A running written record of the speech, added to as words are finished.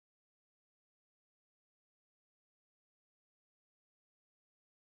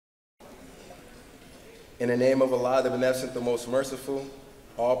In the name of Allah, the Beneficent, the Most Merciful,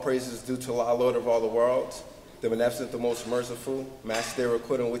 all praises due to Allah, Lord of all the worlds, the Beneficent, the Most Merciful, Master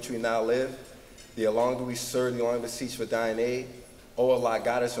Record in which we now live. The long do we serve, the long beseech for thine aid. O Allah,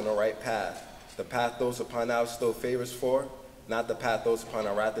 guide us on the right path, the path those upon our still favors for, not the path those upon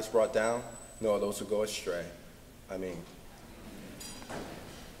our wrath is brought down, nor those who go astray. Ameen.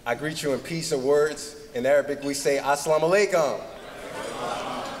 I greet you in peace and words. In Arabic, we say, Assalamu alaikum.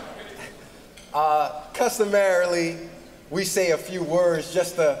 Customarily, we say a few words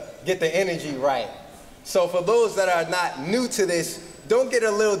just to get the energy right. So for those that are not new to this, don't get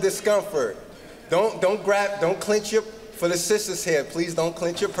a little discomfort. Don't clench your, for the sisters here, please don't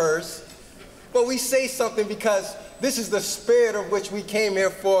clench your purse. But we say something because this is the spirit of which we came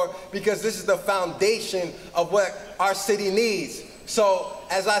here for, because this is the foundation of what our city needs. So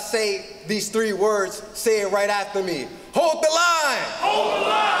as I say these three words, say it right after me. Hold the line! Hold the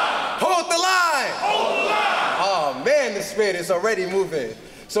line! Hold the line! Hold the line! Oh man, the spirit is already moving.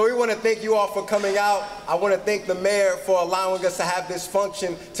 So we want to thank you all for coming out. I want to thank the mayor for allowing us to have this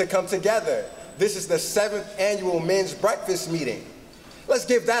function to come together. This is the 7th annual men's breakfast meeting. Let's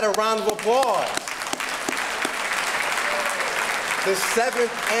give that a round of applause. The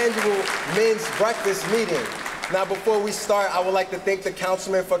 7th annual men's breakfast meeting. Now, before we start, I would like to thank the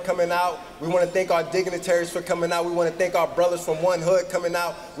councilmen for coming out. We want to thank our dignitaries for coming out. We want to thank our brothers from One Hood coming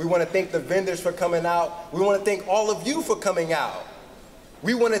out. We want to thank the vendors for coming out. We want to thank all of you for coming out.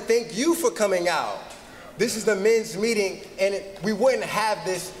 We want to thank you for coming out. This is the men's meeting, and we wouldn't have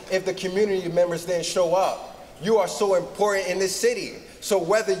this if the community members didn't show up. You are so important in this city. So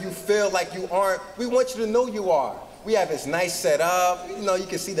whether you feel like you aren't, we want you to know you are. We have this nice setup. You know, you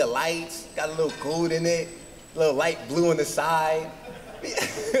can see the lights, got a little gold in it. A little light blue on the side.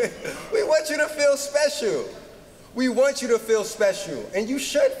 We want you to feel special. We want you to feel special, and you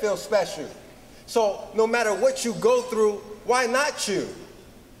should feel special. So no matter what you go through, why not you?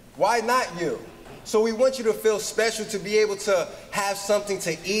 Why not you? So we want you to feel special, to be able to have something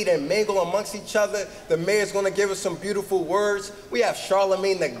to eat and mingle amongst each other. The mayor's gonna give us some beautiful words. We have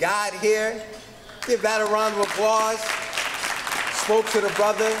Charlamagne the God here. Give that a round of applause. Spoke to the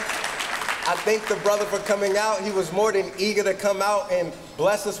brother. I thank the brother for coming out. He was more than eager to come out and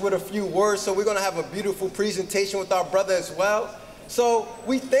bless us with a few words. So we're going to have a beautiful presentation with our brother as well. So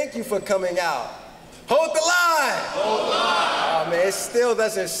we thank you for coming out. Hold the line! Hold the line! Oh man, it still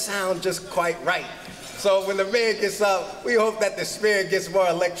doesn't sound just quite right. So when the man gets up, we hope that the spirit gets more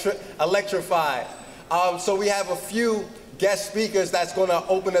electrified. So we have a few guest speakers that's going to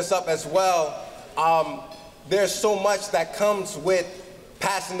open us up as well. There's so much that comes with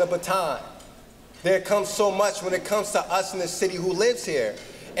passing the baton. There comes so much when it comes to us in the city who lives here.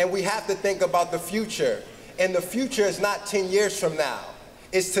 And we have to think about the future. And the future is not 10 years from now.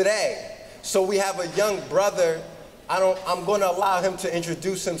 It's today. So we have a young brother. I'm going to allow him to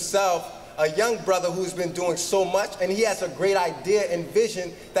introduce himself. A young brother who's been doing so much, and he has a great idea and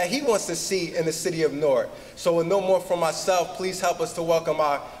vision that he wants to see in the city of Newark. So with no more from myself, please help us to welcome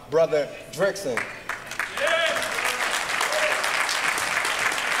our brother Drickson.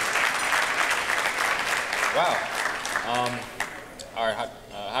 Wow. All right,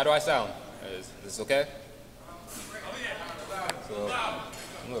 how do I sound? Is this okay? So,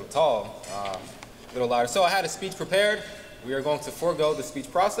 I'm a little tall, a little louder. So I had a speech prepared. We are going to forego the speech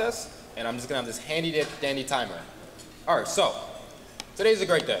process, and I'm just gonna have this handy dandy timer. All right, so today's a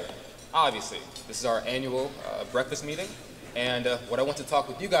great day. Obviously, this is our annual breakfast meeting, and what I want to talk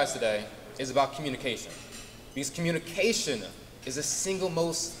with you guys today is about communication. Because communication is the single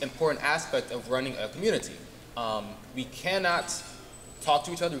most important aspect of running a community. We cannot talk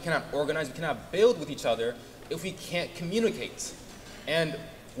to each other, we cannot organize, we cannot build with each other if we can't communicate. And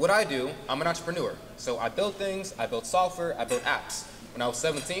what I do, I'm an entrepreneur. So I build things, I build software, I build apps. When I was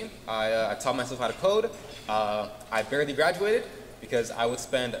 17, I taught myself how to code. I barely graduated because I would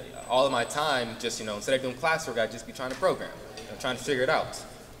spend all of my time just, instead of doing classwork, I'd just be trying to program, trying to figure it out.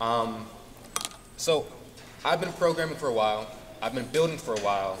 So I've been programming for a while. I've been building for a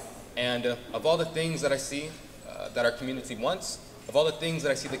while, and of all the things that I see that our community wants, of all the things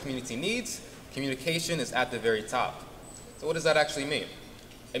that I see the community needs, communication is at the very top. So what does that actually mean?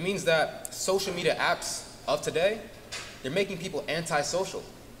 It means that social media apps of today, they're making people antisocial,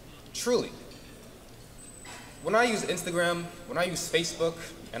 truly. When I use Instagram, when I use Facebook,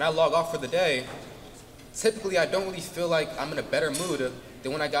 and I log off for the day, typically I don't really feel like I'm in a better mood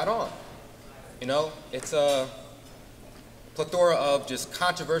than when I got on. It's a plethora of just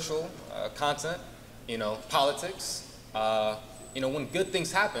controversial content, politics. When good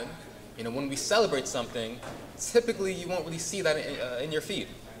things happen, when we celebrate something, typically you won't really see that in your feed.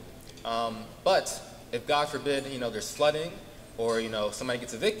 But if God forbid, there's flooding, or, somebody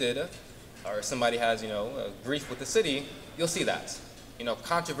gets evicted, or somebody has, a grief with the city, you'll see that.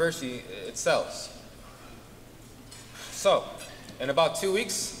 Controversy, it sells. So, in about 2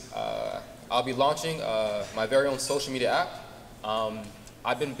 weeks, I'll be launching my very own social media app.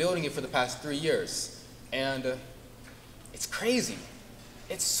 I've been building it for the past 3 years, and it's crazy.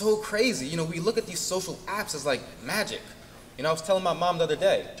 It's so crazy. We look at these social apps as like magic. I was telling my mom the other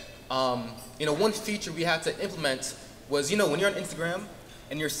day, one feature we had to implement was, when you're on Instagram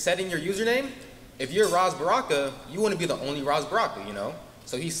and you're setting your username, if you're Ras Baraka, you want to be the only Ras Baraka,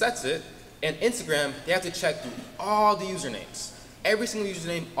 So he sets it, and Instagram, they have to check through all the usernames, every single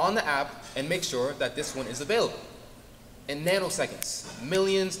username on the app, and make sure that this one is available. In nanoseconds,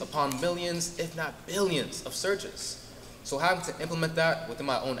 millions upon millions, if not billions of searches. So having to implement that within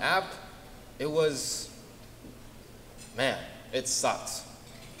my own app, it sucked.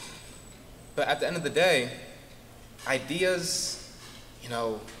 But at the end of the day, ideas,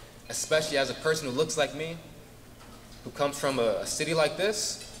 especially as a person who looks like me, who comes from a city like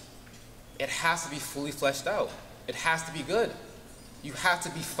this, it has to be fully fleshed out. It has to be good. You have to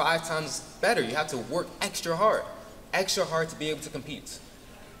be 5 times better. You have to work extra hard to be able to compete.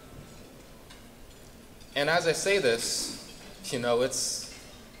 And as I say this, it's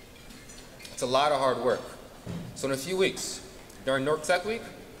a lot of hard work. So in a few weeks, during North Tech Week,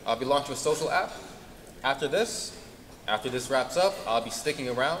 I'll be launching a social app. After this wraps up, I'll be sticking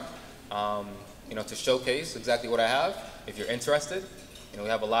around, to showcase exactly what I have. If you're interested, we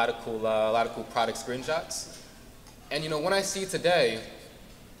have a lot of cool product screenshots. And when I see today,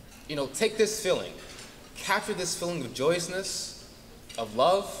 take this feeling, capture this feeling of joyousness, of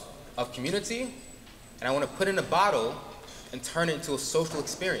love, of community, and I want to put it in a bottle and turn it into a social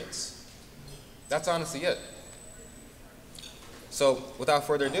experience. That's honestly it. So, without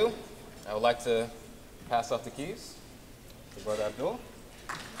further ado, I would like to pass off the keys to Brother Abdul.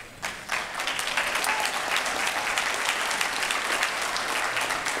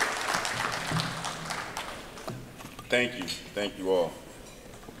 Thank you all.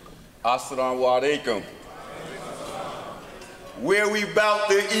 Assalamu alaikum. Where we about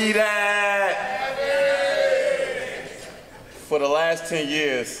to eat at? For the last 10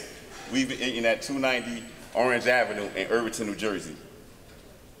 years, we've been eating at 290 Orange Avenue in Irvington, New Jersey.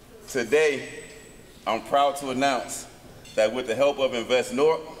 Today, I'm proud to announce that with the help of Invest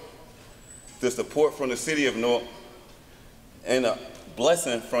North, the support from the City of Newark, and a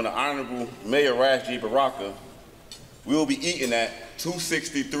blessing from the Honorable Mayor Ras J. Baraka, we will be eating at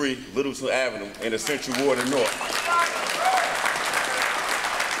 263 Littleton Avenue in the Central Ward of Newark,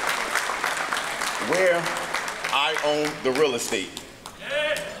 where I own the real estate.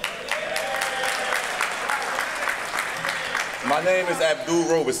 My name is Abdul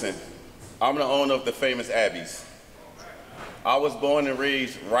Robeson. I'm the owner of the famous Abbeys. I was born and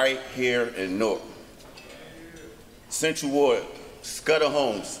raised right here in Newark. Central Ward, Scudder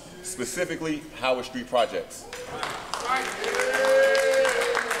Homes, specifically Howard Street Projects.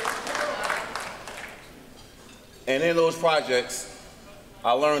 And in those projects,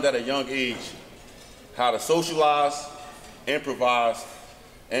 I learned at a young age how to socialize, improvise,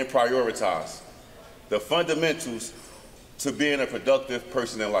 and prioritize, the fundamentals to being a productive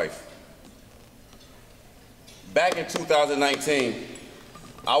person in life. Back in 2019,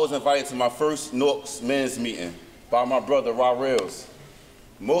 I was invited to my first Newark's men's meeting by my brother, Ra Rails.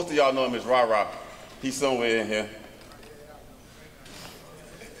 Most of y'all know him as Ra. He's somewhere in here.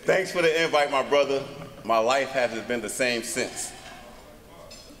 Thanks for the invite, my brother. My life hasn't been the same since.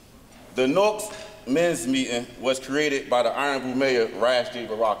 The Newark's men's meeting was created by the Honorable Mayor Ras J.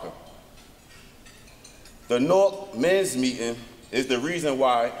 Baraka. The Newark men's meeting is the reason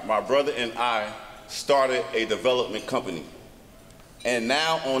why my brother and I started a development company. And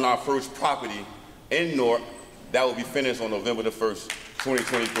now on our first property in Newark, that will be finished on November the 1st,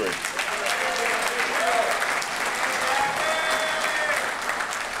 2023.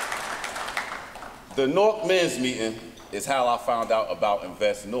 The Newark men's meeting is how I found out about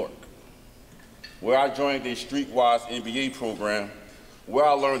Invest Newark, where I joined a streetwise MBA program where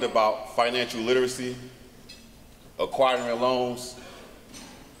I learned about financial literacy, acquiring loans,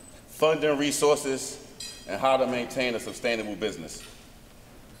 funding resources, and how to maintain a sustainable business.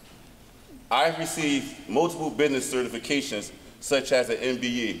 I've received multiple business certifications, such as an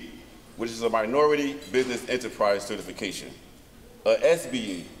MBE, which is a Minority Business Enterprise certification, a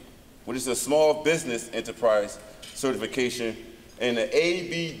SBE, which is a Small Business Enterprise certification, and an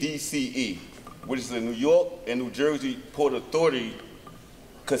ABDCE, which is a New York and New Jersey Port Authority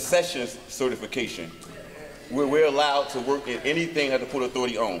concessions certification, where we're allowed to work in anything that the Port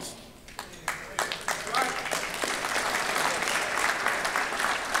Authority owns.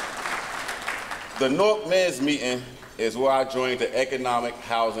 The North Men's Meeting is where I joined the Economic,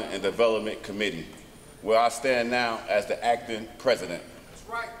 Housing, and Development Committee, where I stand now as the acting president. That's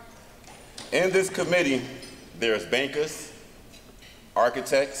right. In this committee, there's bankers,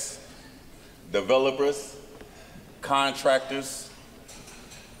 architects, developers, contractors,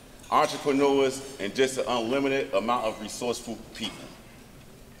 entrepreneurs, and just an unlimited amount of resourceful people.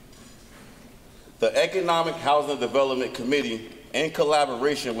 The Economic Housing Development Committee, in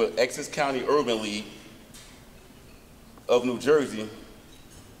collaboration with Essex County Urban League of New Jersey,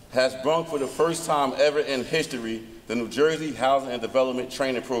 has brought for the first time ever in history the New Jersey Housing and Development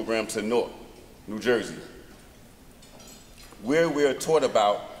Training Program to Newark, New Jersey, where we are taught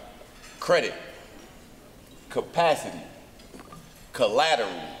about credit, capacity, collateral,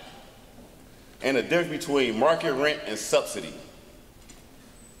 and the difference between market rent and subsidy,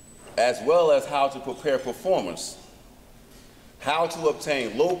 as well as how to prepare performers, how to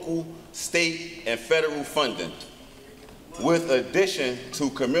obtain local, state, and federal funding, with addition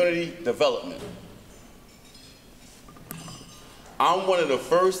to community development. I'm one of the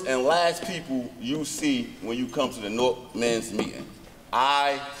first and last people you see when you come to the North Men's Meeting.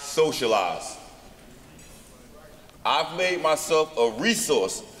 I socialize. I've made myself a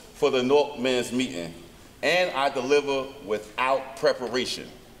resource for the North Men's Meeting, and I deliver without preparation.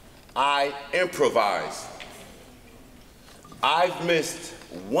 I improvise. I've missed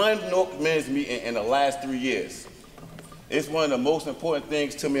one North Men's Meeting in the last 3 years. It's one of the most important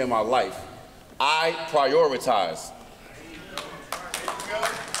things to me in my life. I prioritize.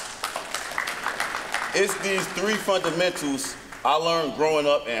 It's these three fundamentals I learned growing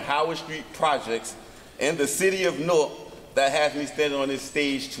up in Howard Street projects in the city of Newark that has me standing on this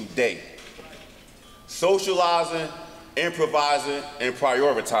stage today. Socializing, improvising, and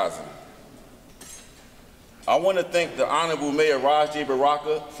prioritizing. I want to thank the Honorable Mayor Ras J.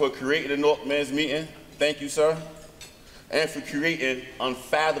 Baraka for creating the North Men's Meeting. Thank you, sir. And for creating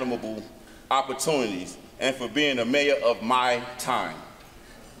unfathomable opportunities and for being the mayor of my time.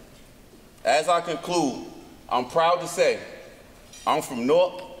 As I conclude, I'm proud to say I'm from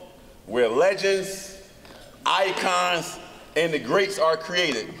Newark, where legends, icons, and the greats are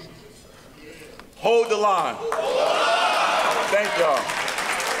created. Hold the line. Thank y'all.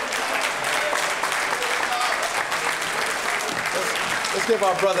 Let's give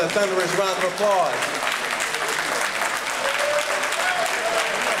our brother a thunderous round of applause.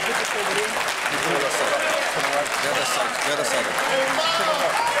 The other side.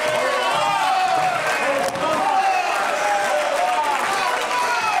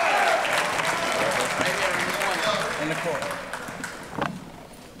 In the corner.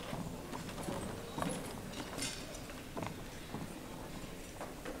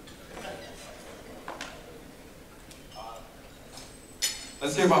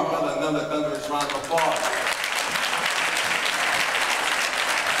 Let's give our brother another thunderous round of applause.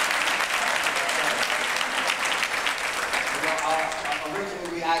 Originally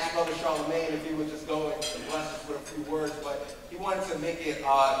we asked Brother Charlamagne if he would just go and bless us with a few words, but he wanted to make it,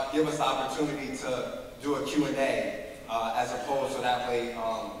 give us the opportunity to do a Q&A as opposed so that way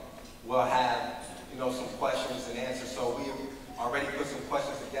we'll have, some questions and answers. So we already put some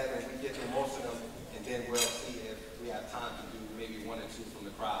questions together and we get through most of them, and then we'll see if we have time to do maybe one or two from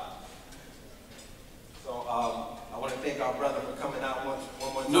the crowd. So I want to thank our brother for coming out one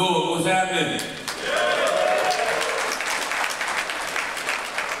more time. No, what's happening?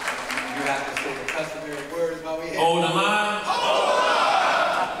 You have to say the customary words while we here. Hold the line.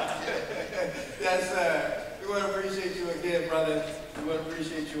 Yes, sir. We want to appreciate you again, brother. We want to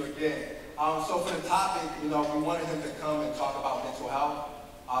appreciate you again. So for the topic, we wanted him to come and talk about mental health,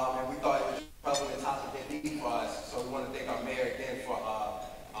 and we thought it was a prevalent topic and need for us. So we want to thank our mayor again for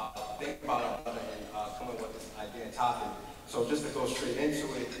thinking about our brother and coming with this idea and topic. So just to go straight into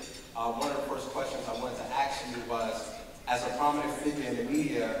it, one of the first questions I wanted to ask you was, as a prominent figure in the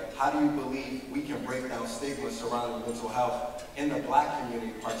media, how do you believe we can break down stigma surrounding mental health in the Black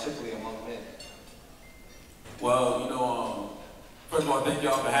community, particularly among men? Well, first of all, thank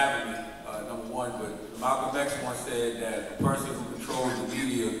y'all for having me, number one, but Malcolm X once said that the person who controls the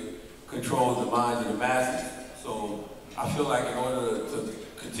media controls the minds of the masses. So I feel like in order to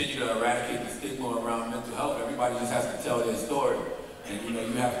continue to eradicate the stigma around mental health, everybody just has to tell their story. And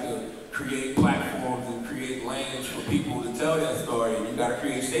you have to create platforms and create lanes for people to tell their story, and you got to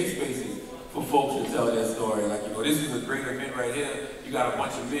create safe spaces for folks to tell their story. Like, this is a great event right here. You got a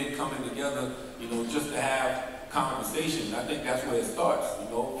bunch of men coming together, just to have conversation. I think that's where it starts,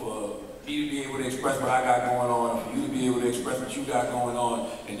 for me to be able to express what I got going on, for you to be able to express what you got going on,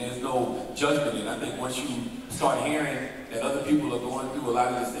 and there's no judgment. And I think once you start hearing that other people are going through a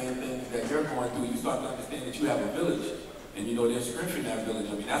lot of the same things that you're going through, you start to understand that you have a village. And you know, there's strength in that village.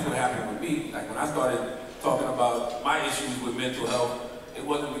 I mean, that's what happened with me. Like when I started talking about my issues with mental health, it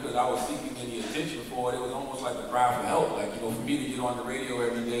wasn't because I was seeking any attention for it. It was almost like a cry for help. Like, you know, for me to get on the radio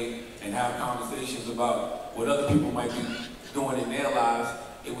every day and have conversations about what other people might be doing in their lives,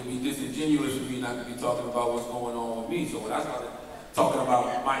 it would be disingenuous for me not to be talking about what's going on with me. So when I started talking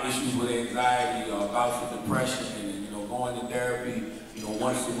about my issues with anxiety, bouts of depression, and, you know, going to therapy, you know,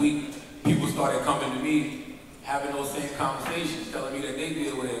 once a week, people started coming to me, having those same conversations, telling me that they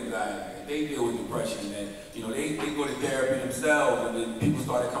deal with anxiety, that they deal with depression, and you know, they go to therapy themselves, and then people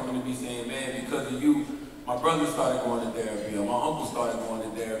started coming to me saying, man, because of you, my brother started going to therapy, or my uncle started going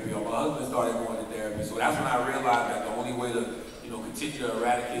to therapy, or my husband started going to therapy. So that's when I realized that the only way to, you know, continue to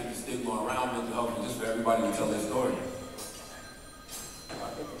eradicate the stigma around mental health is just for everybody to tell their story.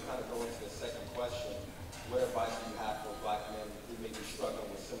 I think we kind of go into the second question. What advice do you have for Black men who may be struggling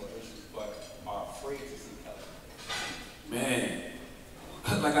with similar issues but are afraid to seek help? Man,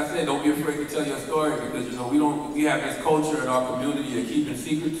 like I said, don't be afraid to tell your story, because you know we have this culture in our community of keeping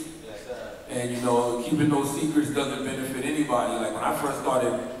secrets. Yes, sir. And you know, keeping those secrets doesn't benefit anybody. Like when I first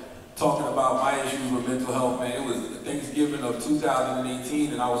started talking about my issues with mental health, man, it was Thanksgiving of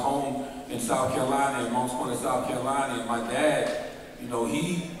 2018, and I was home in South Carolina, in Moncks Corner, South Carolina, and my dad, you know,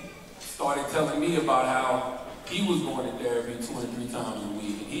 he started telling me about how he was going to therapy 2 and 3 times a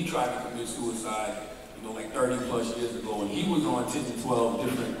week, and he tried to commit suicide, you know, like 30 plus years ago, and he was on 10 to 12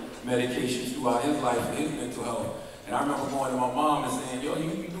 different medications throughout his life for his mental health. And I remember going to my mom and saying, yo,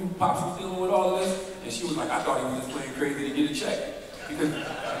 you knew Pops was dealing with all of this? And she was like, I thought he was just playing crazy to get a check.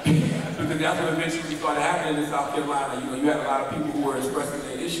 Because that's what eventually started happening in South Carolina. You know, you had a lot of people who were expressing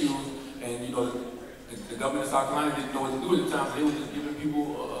their issues, and you know, the government of South Carolina didn't know what to do at the time, so they were just giving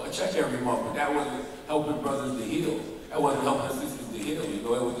people a check every month. But that wasn't helping brothers to heal. That wasn't helping sisters to heal. You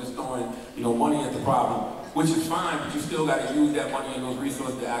know, it was just throwing, you know, money at the problem, which is fine, but you still got to use that money and those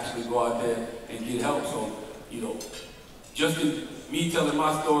resources to actually go out there and get help. So, you know, just in me telling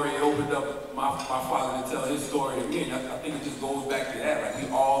my story, it opened up my father to tell his story to me. And I think it just goes back to that. Like, we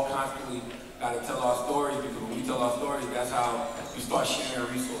all constantly got to tell our stories, because when we tell our stories, that's how you start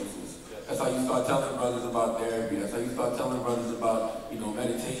sharing resources. That's how you start telling brothers about therapy. That's how you start telling brothers about, you know,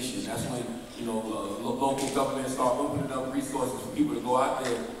 meditation. That's when, you know, local governments start opening up resources for people to go out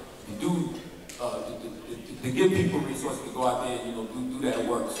there and do, to give people resources to go out there and, you know, do that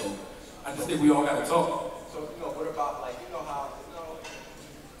work. So I just think we all got to talk. So, you know, what about, like, you know how, you know,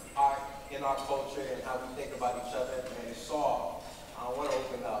 in our culture and how we think about each other, man, it's soft. I don't want to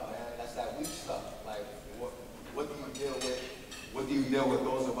open up, man. That's that weak stuff. Like, what do you deal with? What do you deal with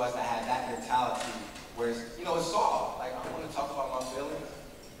those of us that have that mentality where it's, you know, it's soft. Like, I want to talk about my feelings.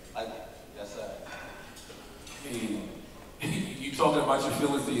 Like, yes, sir. You talking about your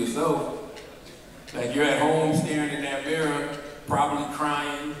feelings to yourself. Like, you're at home staring in that mirror, probably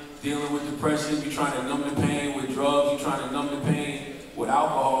crying, dealing with depression, you're trying to numb the pain with drugs, you're trying to numb the pain with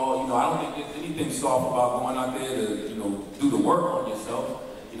alcohol. You know, I don't think there's anything soft about going out there to, you know, do the work on yourself.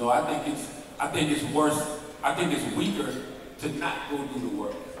 You know, I think it's worse, I think it's weaker to not go do the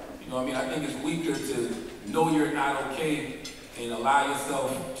work. You know what I mean? I think it's weaker to know you're not okay and allow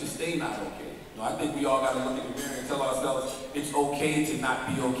yourself to stay not okay. You know, I think we all got to look in the mirror and tell ourselves it's okay to not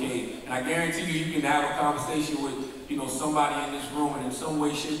be okay. And I guarantee you, you can have a conversation with, you know, somebody in this room, and in some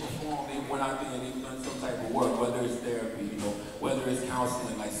way, shape, or form, they went out there and they've done some type of work, whether it's therapy, you know, whether it's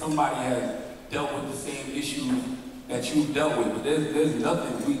counseling. Like, somebody has dealt with the same issues that you've dealt with. But there's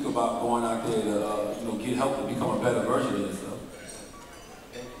nothing weak about going out there to, you know, get help to become a better version of yourself.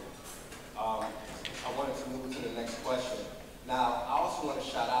 Thank you. I wanted to move to the next question. Now, I also want to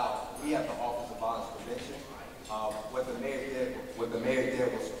shout out, we have the Office of Violence Prevention. What the mayor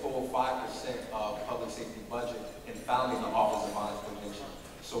did was pull 5% of public safety budget in founding the Office of Violence Prevention.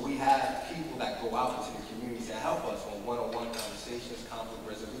 So we have people that go out into the communities that help us on one-on-one conversations, conflict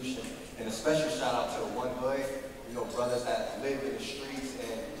resolution, and a special shout out to the One Hood, you know, brothers that live in the streets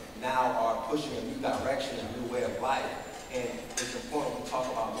and now are pushing a new direction, a new way of life. And it's important we talk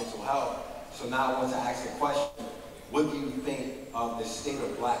about mental health. So now I want to ask a question. What do you think of the state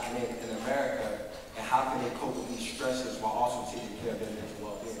of Black men in America, and how can they cope with these stresses while also taking care of their mental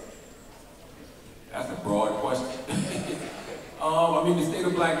well-being? That's a broad question. I mean, the state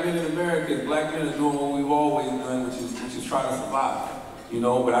of Black men in America is Black men are doing what we've always done, which is try to survive. You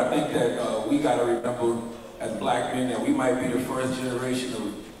know, but I think that we got to remember as Black men that we might be the first generation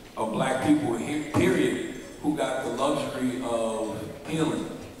of Black people here, period, who got the luxury of healing.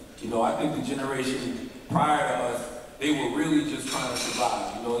 You know, I think the generation prior to us, they were really just trying to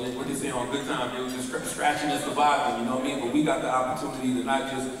survive. You know, what they say on Good Times, they were just scratching and surviving, you know what I mean? But we got the opportunity to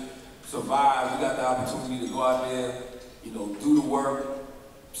not just survive. We got the opportunity to go out there, you know, do the work,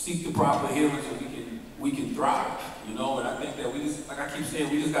 seek the proper healing so we can thrive, you know. And I think that we just, like I keep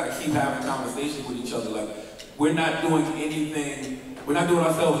saying, we just got to keep having conversations with each other. Like, we're not doing anything, we're not doing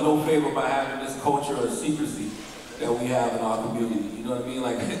ourselves no favor by having this culture of secrecy that we have in our community. You know what I mean?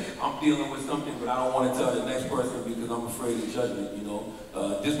 Like, I'm dealing with something, but I don't want to tell the next person because I'm afraid of judgment, you know?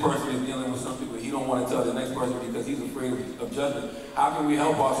 This person is dealing with something, but he don't want to tell the next person because he's afraid of judgment. How can we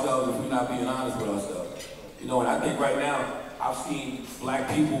help ourselves if we're not being honest with ourselves? You know, and I think right now, I've seen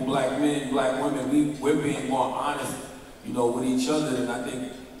black people, black men, black women, we're being more honest, you know, with each other than I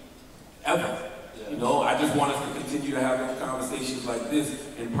think ever. You know, I just want us to continue to have those conversations like this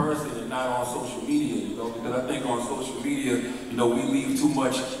in person and not on social media, you know, because I think on social media, you know, we leave too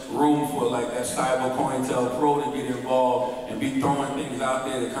much room for like that cyber COINTELPRO to get involved and be throwing things out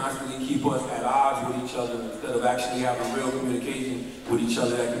there to constantly keep us at odds with each other instead of actually having real communication with each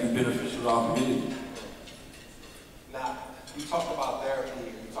other that can be beneficial to our community. Now, you talk about therapy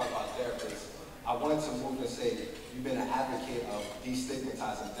and you talk about therapists. I wanted to move and say you've been an advocate of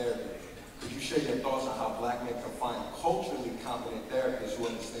destigmatizing therapy. Could you share your thoughts on how black men can find culturally competent therapists who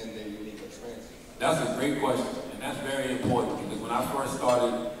understand their unique experiences? That's a great question, and that's very important because when I first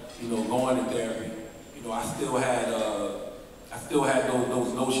started, you know, going to therapy, you know, I still had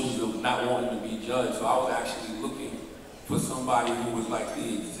those notions of not wanting to be judged. So I was actually looking for somebody who was like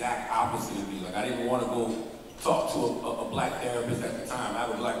the exact opposite of me. Like, I didn't want to go talk to a black therapist at the time. I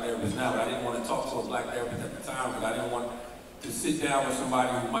have a black therapist now, but I didn't want to talk to a black therapist at the time because I didn't want to sit down with somebody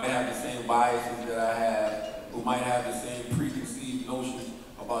who might have the same biases that I have, who might have the same preconceived notions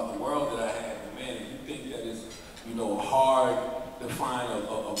about the world that I have. And man, if you think that it's, you know, hard to find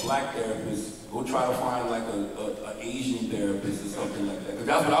a black therapist, go try to find like an Asian therapist or something like that. Because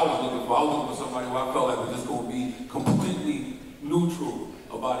that's what I was looking for. I was looking for somebody who I felt like was just going to be completely neutral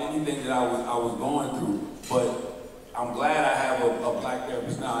about anything that I was going through. But I'm glad I have a black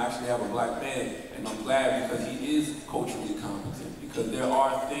therapist now. I actually have a black man, and I'm glad because he is culturally competent. Because there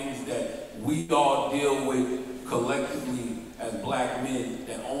are things that we all deal with collectively as black men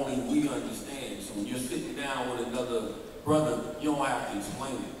that only we understand. So when you're sitting down with another brother, you don't have to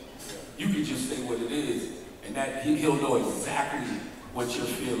explain it. You can just say what it is, and that he'll know exactly what you're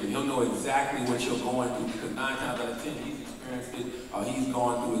feeling. He'll know exactly what you're going through because 9 times out of 10, he's experienced it or he's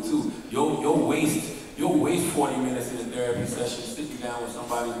gone through it too. You'll waste 40 minutes in a therapy session sitting down with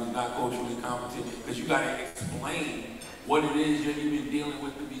somebody who's not culturally competent because you got to explain what it is you're even dealing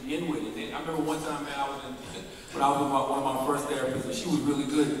with to begin with. And then, I remember one time, man, when I was with one of my first therapists, and she was really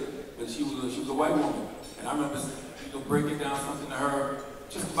good, but she was a white woman. And I remember, you know, breaking down something to her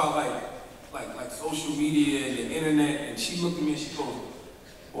just about like social media and the internet, and she looked at me and she goes,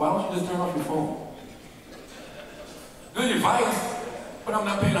 "Why don't you just turn off your phone?" Good advice, but I'm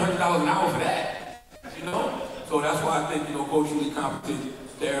not paying $100 an hour for that. You know? So that's why I think, you know, culturally competent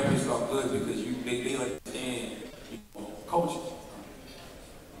therapists are good because they understand, you know, culture.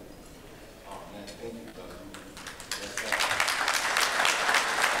 Oh man, thank you, brother.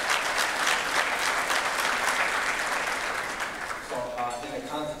 So in the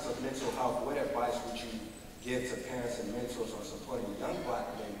context of mental health, what advice would you give to parents and mentors on supporting young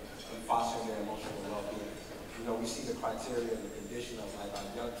black men in fostering their emotional well-being? You know, we see the criteria and the condition of like our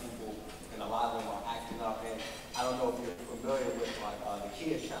young people, and a lot of them are acting up. And I don't know if you're familiar with like the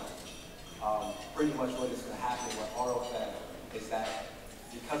Kia Challenge. Pretty much what is going to happen with auto theft is that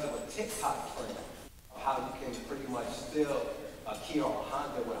because of a TikTok trend, how you can pretty much steal a Kia or a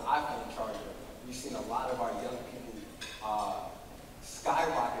Honda with an iPhone charger, we've seen a lot of our young people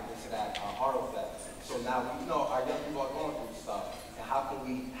skyrocket into that auto theft. So now we know our young people are going through stuff, and how can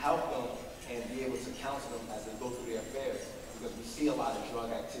we help them and be able to counsel them as they go through their affairs? Because we see a lot of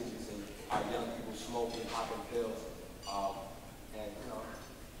drug activities and our young people smoking, popping pills, and you know.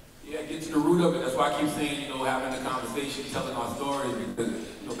 Yeah, get to the root of it. That's why I keep saying, you know, having the conversation, telling our stories, because,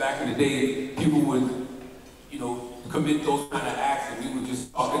 you know, back in the day, people would, you know, commit those kind of acts and we would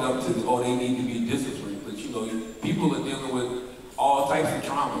just chalk it up to, oh, they need to be disciplined. But, you know, people are dealing with all types of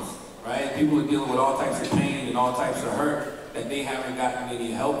traumas, right? People are dealing with all types of pain and all types of hurt that they haven't gotten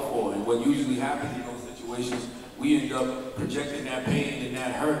any help for. And what usually happens in those situations, we end up projecting that pain and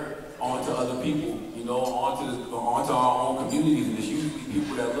that hurt onto other people, you know, onto our own communities, and it's usually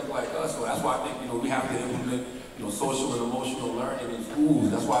people that look like us. So that's why I think, you know, we have to implement, you know, social and emotional learning in schools.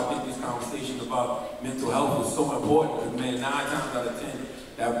 That's why I think this conversation about mental health is so important. Because man, 9 times out of 10,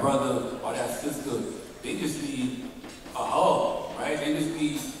 that brother or that sister, they just need a hug, right? They just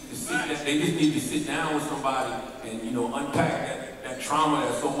need to sit down with somebody and, you know, unpack that trauma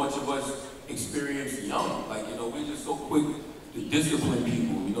that so much of us experience young. Like, you know, we're just so quick discipline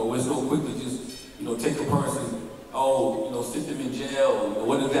people. You know, we're so quick to just, you know, take a person, oh, you know, sit them in jail. You know,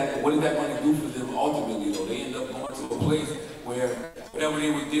 what is that going to do for them ultimately? You know, they end up going to a place where whatever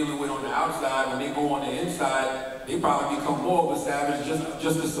they were dealing with on the outside, when they go on the inside, they probably become more of a savage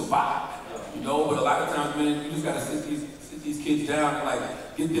just to survive. You know, but a lot of times, man, you just gotta sit these kids down and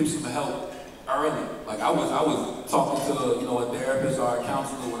like get them some help early. Like I was talking to, you know, a therapist or a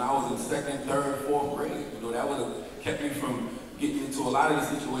counselor when I was in 2nd, 3rd, 4th grade. You know, that would have kept me from getting into a lot of the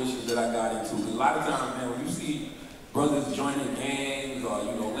situations that I got into. Because a lot of times, man, when you see brothers joining gangs or,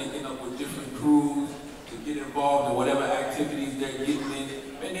 you know, linking up with different crews to get involved in whatever activities they're getting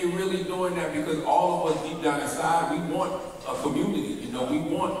in, man, they really doing that because all of us deep down inside, we want a community. You know, we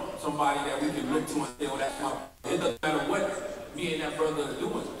want somebody that we can look to and say, oh, that's my, it doesn't matter what me and that brother are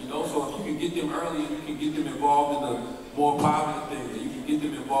doing, you know? So if you can get them early, you can get them involved in the more positive things, and you can get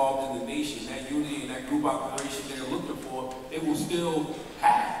them involved in the nation, that unity and that group operation they're looking for, they will still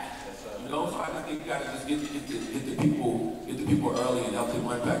have. You know, so I just think you gotta just get the people early and help them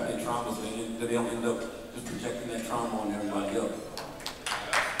unpack their traumas so that they don't end up just projecting that trauma on everybody else.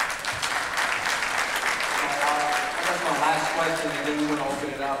 My last question, and then we want to open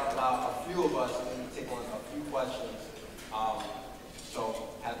it up. A few of us are going to take on a few questions. So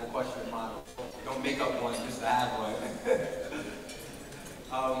have the question in mind. Don't make up one just to have one.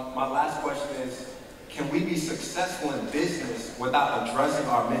 My last question is, can we be successful in business without addressing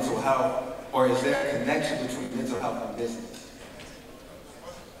our mental health, or is there a connection between mental health and business?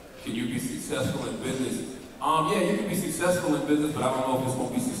 Can you be successful in business? Yeah, you can be successful in business, but I don't know if it's going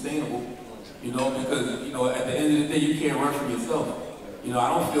to be sustainable. You know, because, you know, at the end of the day, you can't run from yourself. You know, I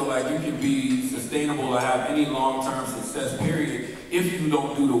don't feel like you can be sustainable or have any long-term success, period, if you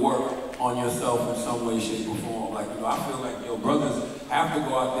don't do the work on yourself in some way, shape, or form. Like, you know, I feel like, you know, brothers have to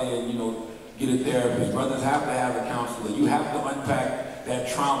go out there and, you know, get a therapist. Brothers have to have a counselor. You have to unpack that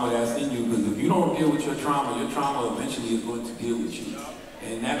trauma that's in you, because if you don't deal with your trauma eventually is going to deal with you.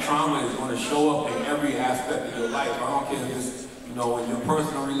 And that trauma is going to show up in every aspect of your life. I don't care if it's, you know, in your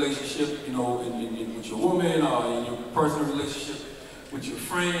personal relationship, you know, with your woman, or in your personal relationship with your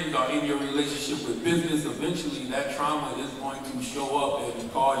friends, or in your relationship with business, eventually that trauma is going to show up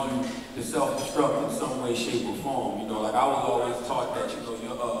and cause you to self-destruct in some way, shape, or form. You know, like I was always taught that, you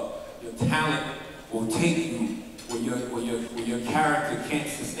know, your talent will take you where your character can't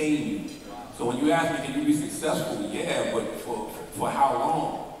sustain you. So when you ask me, can you be successful? Yeah, but for how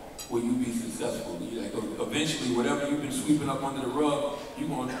long will you be successful? Like, eventually, whatever you've been sweeping up under the rug, you're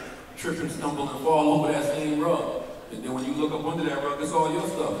going to trip and stumble and fall over that same rug. And then when you look up under that rug, it's all your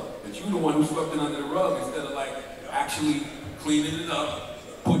stuff. But you're the one who swept it under the rug instead of like actually cleaning it up,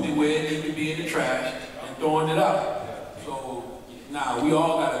 putting it where it needs to be in the trash, and throwing it out. So, nah, we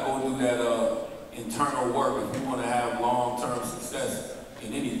all got to go do that internal work if we want to have long-term success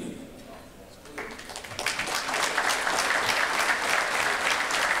in anything.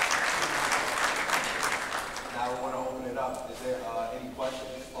 Now we want to open it up. Is there any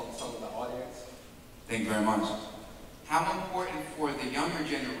questions from some of the audience? Thank you very much. How important for the younger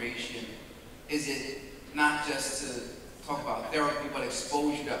generation is it not just to talk about therapy, but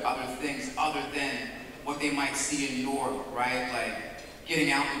exposure to other things other than what they might see in Europe, right? Like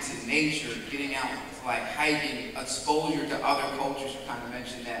getting out into nature, getting out like hiking, exposure to other cultures, you kind of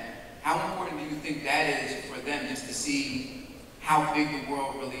mentioned that. How important do you think that is for them just to see how big the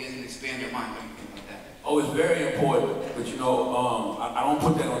world really is and expand their mind? What do you think about that? Oh, it's very important, but you know, I don't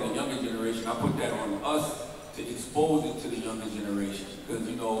put that on the younger generation. I put that on us to expose it to the younger generation, because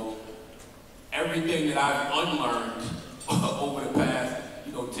you know, everything that I've unlearned over the past,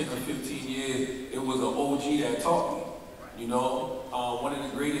 you know, 10 or 15 years, it was an OG that taught me. You know, one of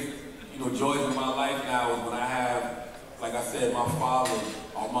the greatest, you know, joys in my life now is when I have, like I said, my father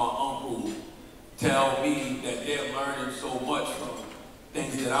or my uncle tell me that they're learning so much from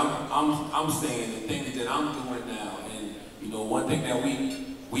things that I'm saying and things that I'm doing now. And you know, one thing that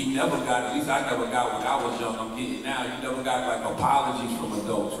we never got, at least I never got when I was young, I'm getting now, you never got like apologies from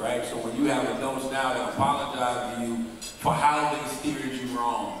adults, right? So when you have adults now that apologize to you for how they steered you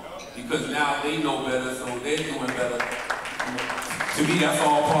wrong, because now they know better, so they're doing better. You know, to me, that's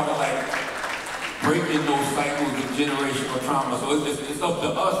all part of like breaking those cycles of generational trauma. So it's up to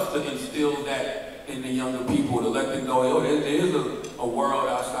us to instill that in the younger people, to let them know, oh, there is a world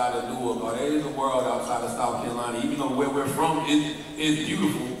outside of Newark, or there is a world outside of South Carolina, even though where we're from is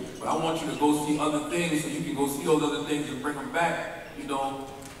beautiful, but I want you to go see other things so you can go see those other things and bring them back, you know,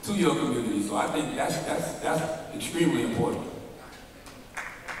 to your community. So I think that's extremely important.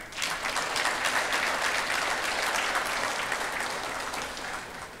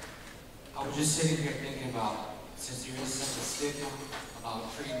 I was just sitting here thinking about since there is such a stigma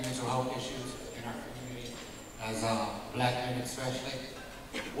about treating mental health issues in our community, as black men especially,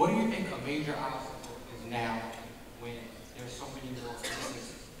 what do you think a major obstacle is now when there's so many more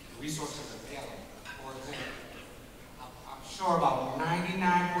resources available? For example, I'm sure about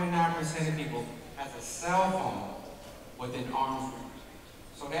 99.9% of people has a cell phone within arm's reach.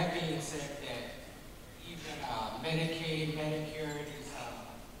 So that being said, that even Medicaid, Medicare, these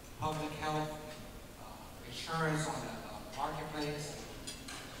public health insurance on the marketplace,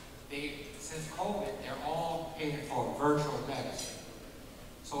 since COVID, they're all paying for virtual medicine.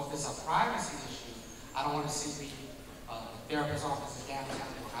 So if it's a privacy issue, I don't want to see me, the therapist's office is downtown.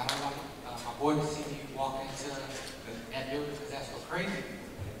 I don't want my boy to see me walk into that building because that's what's crazy.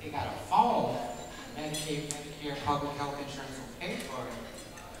 If they got a phone, Medicaid, Medicare, public health insurance will pay for it.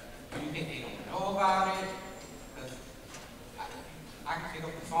 Do you think they don't know about it? Because I can pick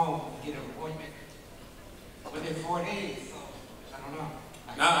up the phone and get an appointment within 4 days, so I don't know.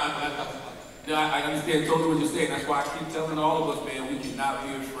 I understand totally what you're saying. That's why I keep telling all of us, man, we cannot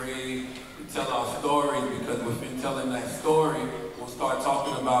be afraid to tell our stories, because within telling that story, we'll start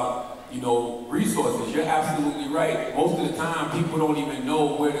talking about, resources. You're absolutely right. Most of the time, people don't even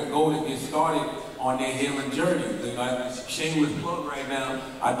know where to go to get started on their healing journey. Shameless plug right now.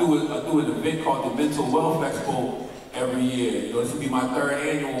 I do an event called the Mental Wealth Expo every year. This will be my 3rd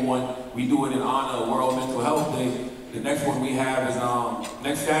annual one. We do it in honor of World Mental Health Day. The next one we have is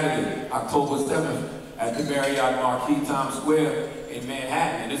next Saturday, October 7th, at the Marriott Marquis Times Square in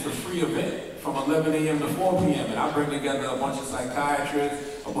Manhattan. And it's a free event from 11 a.m. to 4 p.m. And I bring together a bunch of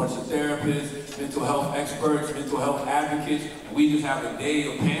psychiatrists, a bunch of therapists, mental health experts, mental health advocates, and we just have a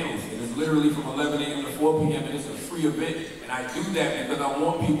day of panels. And it's literally from 11 a.m. to 4 p.m. and it's a free event. And I do that because I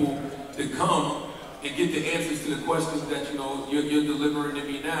want people to come and get the answers to the questions that you're delivering to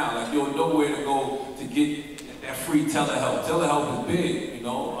me now. Like, you'll know where to go to get that free telehealth. Telehealth is big, a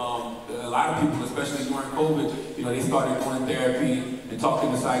lot of people, especially during COVID, they started doing therapy and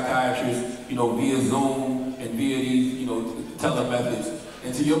talking to psychiatrists, via Zoom and via these, telemethods.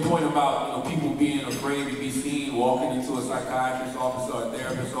 And to your point about, people being afraid to be seen walking into a psychiatrist's office or a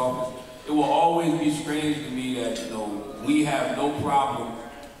therapist's office, it will always be strange to me that, we have no problem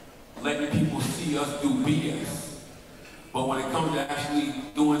letting people see us do BS. But when it comes to actually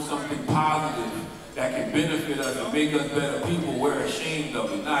doing something positive that can benefit us and make us better people, we're ashamed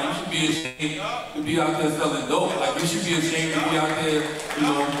of it. Nah, you should be ashamed to be out there selling dope. Like, you should be ashamed to be out there,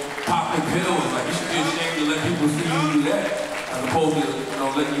 popping pills. Like, you should be ashamed to let people see you do that, as opposed to,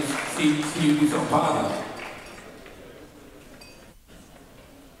 letting you see you do something positive.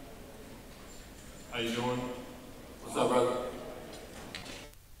 How you doing? What's up, brother?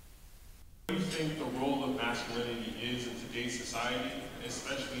 What do you think the role of masculinity is in today's society,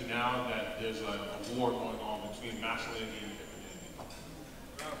 especially now that there's a war going on between masculinity and femininity?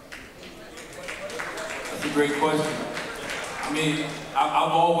 That's a great question. I mean,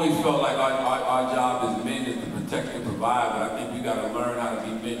 I've always felt like our job as men is to protect and provide, but I think we got to learn how to be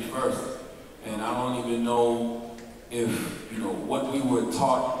men first. And I don't even know if, what we were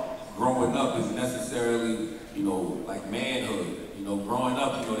taught growing up is necessarily, like manhood. Growing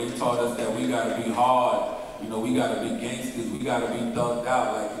up, they taught us that we got to be hard. We got to be gangsters. We got to be thugged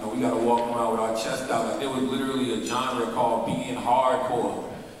out. Like, we got to walk around with our chest out. Like, there was literally a genre called being hardcore.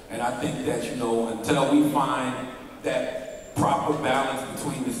 And I think that, until we find that proper balance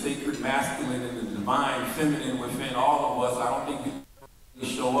between the sacred masculine and the divine feminine within all of us, I don't think we can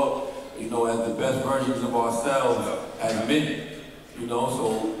show up, as the best versions of ourselves as men.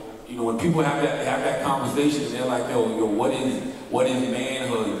 So, when people have that conversation, they're like, yo, what is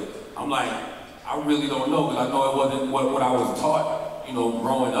manhood? I'm like, I really don't know, because I know it wasn't what I was taught,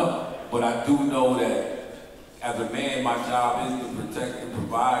 growing up. But I do know that as a man, my job is to protect and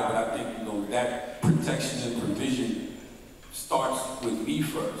provide. But I think, that protection and provision starts with me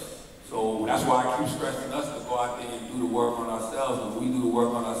first. So that's why I keep stressing us to go out there and do the work on ourselves. When we do the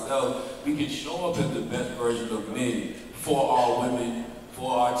work on ourselves, we can show up as the best version of men for our women,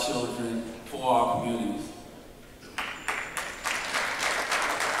 for our children, for our communities.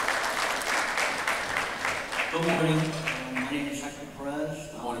 Good morning. My name is Hector Perez.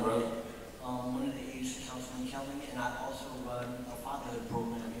 Good morning, brother. I'm one of the aides to Councilman Kelly, and I also run a fatherhood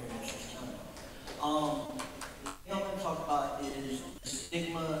program here in Essex County. The thing I want to talk about is the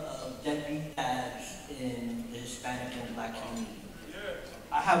stigma of deadbeat dads in the Hispanic and Black community.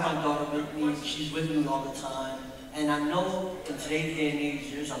 I have my daughter with me. She's with me all the time. And I know in today's day and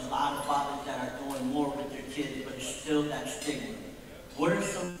age, there's a lot of fathers that are doing more with their kids, but it's still that stigma. What are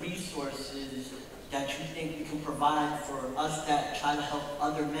some resources that you think we can provide for us that try to help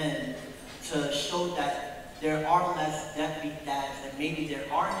other men to show that there are less deadbeat dads, and maybe there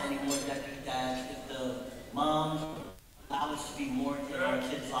aren't any more deadbeat dads if the moms allow us to be more in our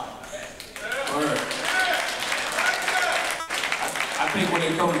kids' lives. I think when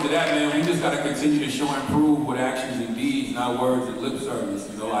it comes to that, man, we just got to continue to show and prove with actions and deeds, not words and lip service.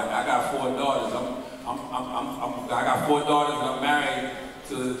 You know, I got 4 daughters. I got 4 daughters, and I'm married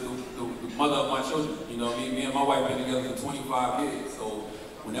to the mother of my children. You know, me and my wife been together for 25 years. So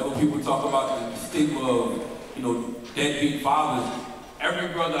whenever people talk about the stigma of, you know, deadbeat fathers, every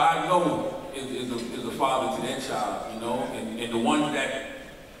brother I know is a father to their child. You know, and the ones that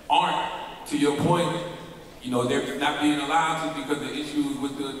aren't, to your point, you know, they're not being allowed to because of issues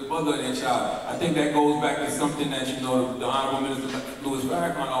with the mother of their child. I think that goes back to something that, you know, the Honorable Minister Louis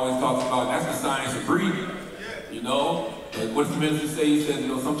Farrakhan always talks about. That's the science of breeding. You know, what's the minister say? He says, you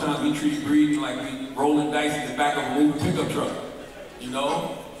know, sometimes we treat breeding like we rolling dice in the back of a moving pickup truck. You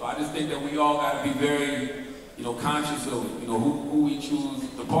know, so I just think that we all got to be very, you know, conscious of, you know, who we choose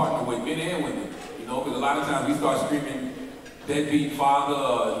to partner with, men and women. You know, because a lot of times we start screaming deadbeat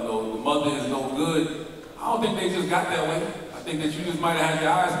father, you know, the mother is no good. I don't think they just got that way. I think that you just might have had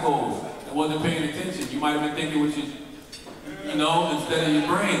your eyes closed and wasn't paying attention. You might have been thinking with your, you know, instead of your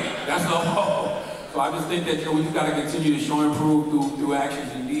brain. That's all. So I just think that, you know, we just got to continue to show and prove through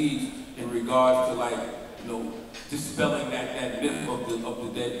actions and deeds in regards to, like, you know, dispelling that myth of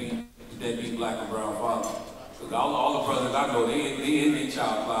the deadbeat black and brown father. Because all the brothers I know, they in their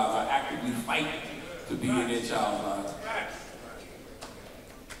child's lives are actively fighting to be in their child's lives.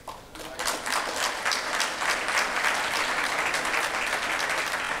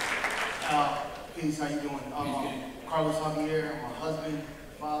 Peace, how you doing? Carlos Javier, I'm a husband,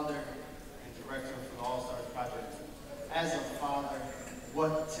 father, and director for the All-Stars Project. As a father,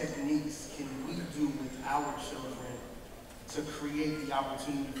 what techniques can we do with our children to create the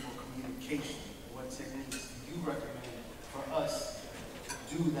opportunity for communication? What techniques do you recommend for us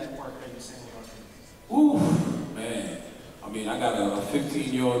to do that work that you're saying with our kids? Ooh, man. I mean, I got a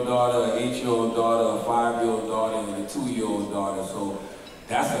 15-year-old daughter, an 8-year-old daughter, a 5-year-old daughter, and a 2-year-old daughter. So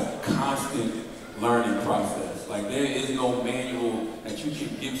that's a constant learning process. Like, there is no manual that you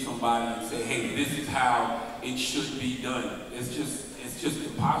can give somebody and say, hey, this is how it should be done. It's just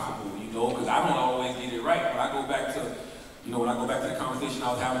impossible, you know, because I don't always get it right. When I go back to, you know, when I go back to the conversation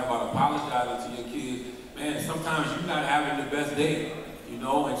I was having about apologizing to your kid, man, sometimes you're not having the best day, you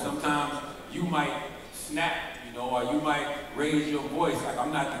know, and sometimes you might snap, you know, or you might raise your voice. Like,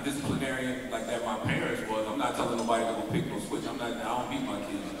 I'm not the disciplinarian like that my parents was. I'm not telling nobody to go pick no switch. I don't beat my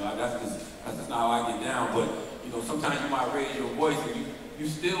kids, you know. That's just not how I get down. But, you know, sometimes you might raise your voice and you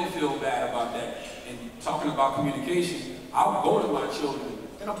still feel bad about that. And talking about communication, I'll go to my children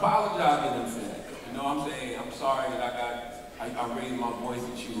and apologize to them for that. You know, I'm saying, I'm sorry that I raised my voice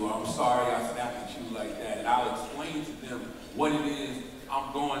at you, or I'm sorry I snapped at you like that. And I'll explain to them what it is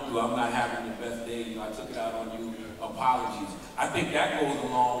I'm going through. I'm not having the best day. You know, I took it out on you. Apologies. I think that goes a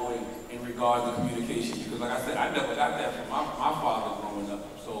long way in regards to communication, because like I said, I never got that from my father growing up.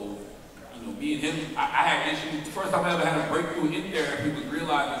 So, you know, me and him, I had issues. The first time I ever had a breakthrough in therapy was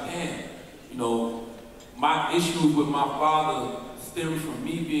realizing, damn, you know, my issues with my father stemmed from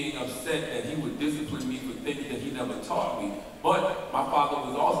me being upset that he would discipline me for things that he never taught me. But my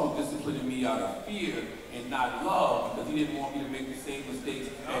father was also disciplining me out of fear and not love, because he didn't want me to make the same mistakes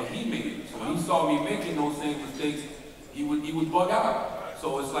that he made. So when he saw me making those same mistakes, he would bug out.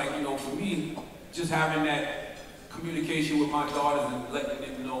 So it's like, you know, for me, just having that communication with my daughters and letting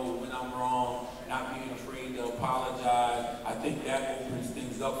them know when I'm wrong, not being afraid to apologize, I think that opens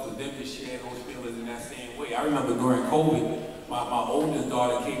things up for them to share those feelings in that same way. I remember during COVID, my oldest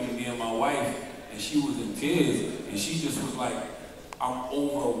daughter came to me and my wife, and she was in tears, and she just was like, I'm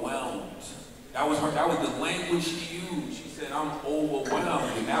overwhelmed. That was the language she used. She said, I'm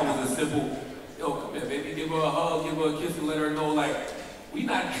overwhelmed. And that was a simple, yo, come here, baby, give her a hug, give her a kiss, and let her know, like, we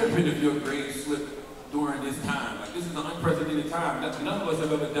not tripping if your grades slip during this time. Like, this is an unprecedented time. None of us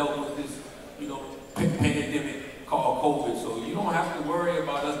have ever dealt with this, you know, pandemic called COVID. So you don't have to worry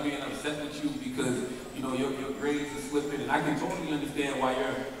about us being upset with you because, you know, your grades are slipping. And I can totally understand why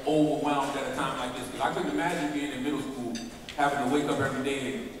you're overwhelmed at a time like this. Because I couldn't imagine being in middle school, having to wake up every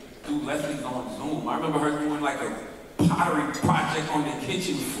day and do lessons on Zoom. I remember her doing like a pottery project on the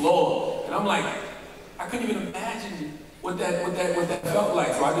kitchen floor. And I'm like, I couldn't even imagine what that felt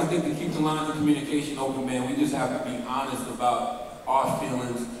like. So I just think to keep the lines of communication open, man, we just have to be honest about our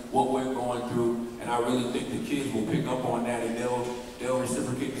feelings, what we're going through, and I really think the kids will pick up on that and they'll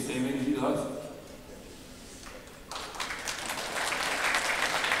reciprocate the same energy to us.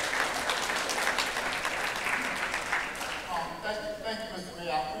 Thank you, Mr.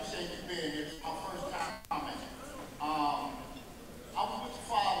 Mayor. I appreciate you being here. It's my first time commenting.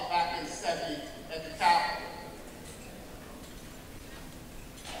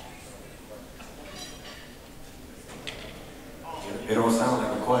 It don't sound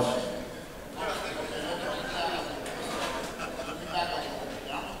like a question.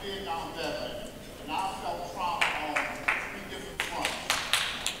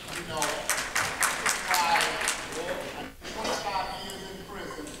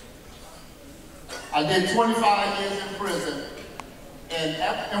 I did 25 years in prison,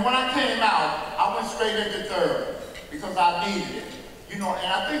 and when I came out, I went straight into therapy because I needed it. You know,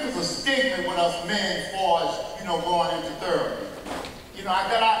 and I think it's a stigma with us men as far as, you know, going into therapy. You know, I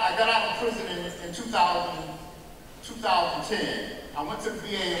got out of prison in 2010. I went to the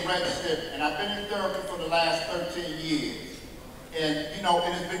VA and registered, and I've been in therapy for the last 13 years. And, you know,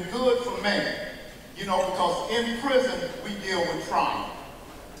 it has been good for me, you know, because in prison, we deal with trauma.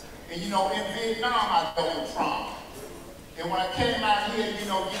 And, you know, in Vietnam, I dealt with trauma. And when I came out here, you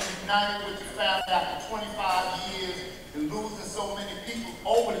know, getting united with your family after 25 years and losing so many people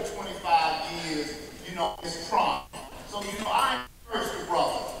over the 25 years, you know, it's trauma. So, you know, I encourage the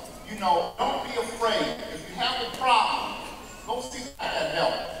brothers, you know, don't be afraid. If you have a problem, go seek that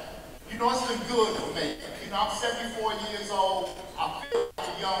help. You know, it's been good for me. You know, I'm 74 years old. I feel like a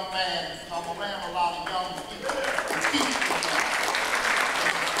young man. I'm around a lot of young people to keep me young.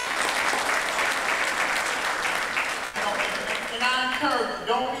 And I encourage you,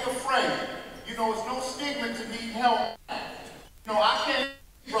 don't be afraid. You know, it's no stigma to need help. You know, I can't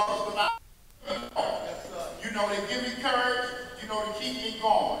brothers without you know, they give me courage, you know, to keep me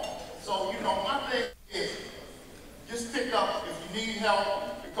going. So, you know, my thing is, just pick up if you need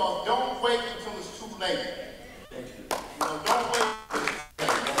help, because don't wait until it's too late. Thank you. You know, don't wait until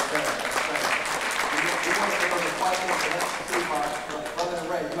it's too late. We want to take on the question, so let's see, Brother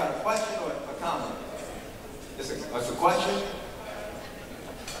Ray, you got a question or a comment? It's a question?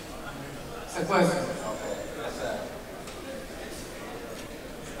 It's a question. Okay, that's that.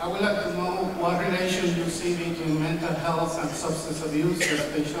 I would like to know what relation you see between mental health and substance abuse,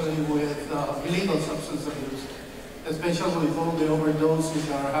 especially with illegal substance abuse, especially with all the overdoses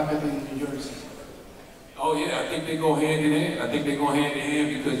that are happening in New Jersey. Oh yeah, I think they go hand in hand. I think they go hand in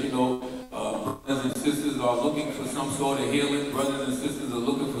hand because, you know, brothers and sisters are looking for some sort of healing. Brothers and sisters are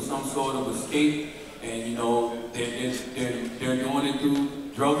looking for some sort of escape. And, you know, they're doing it through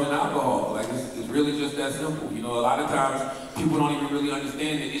drugs and alcohol. Like, it's really just that simple. You know, a lot of times people don't even really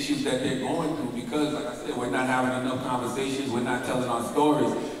understand the issues that they're going through because, like I said, we're not having enough conversations. We're not telling our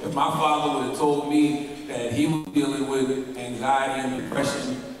stories. If my father would have told me that he was dealing with anxiety and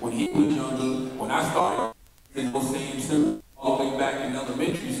depression when he was younger, when I started in those same symptoms all the way back in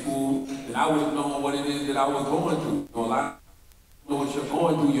elementary school, then I would have known what it is that I was going through. You know, a lot know what you're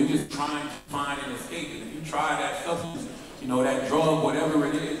going through, you're just trying to find an escape. And if you try that substance, you know, that drug, whatever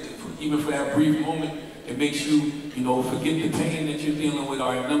it is, even for that brief moment, it makes you, you know, forget the pain that you're dealing with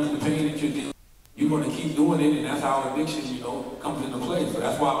or numb the pain that you're dealing with. You're going to keep doing it, and that's how addiction, you know, comes into play. So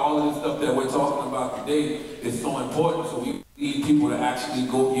that's why all of this stuff that we're talking about today is so important. So we need people to actually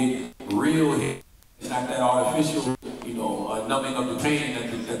go get real hit, not that artificial, you know, numbing of the pain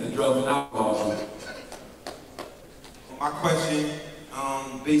that the drugs and alcohol do. My question,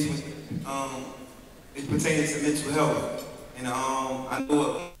 basically, it pertains to mental health. And I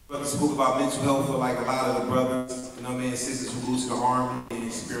know brother spoke about mental health for like a lot of the brothers, you know what I mean, sisters who go to the army and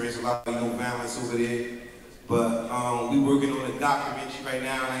experience a lot of, you know, violence over there. But we working on a documentary right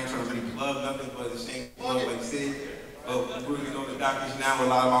now, and I ain't trying to really plug nothing, but it's saying plug like you said. But we're working on the documentary now with a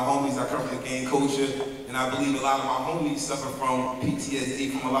lot of my homies. I come from the gang culture, and I believe a lot of my homies suffer from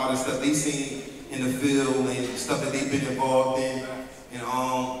PTSD from a lot of stuff they seen in the field and stuff that they've been involved in. And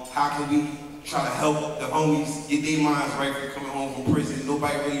how can we try to help the homies get their minds right for coming home from prison?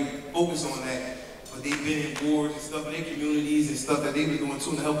 Nobody really focus on that, but they've been in wars and stuff in their communities and stuff that they've been doing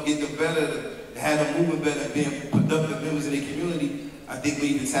too to help get them better, to have them moving better, being productive members of their community. I think we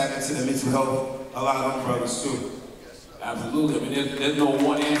even tap into the mental health a lot of them brothers too. Absolutely. I mean, there's no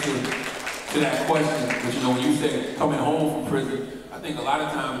one answer to that question. But, you know, when you say coming home from prison, I think a lot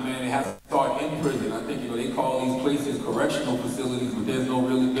of times, man, it has to start in prison. I think, you know, they call these places correctional facilities, but there's no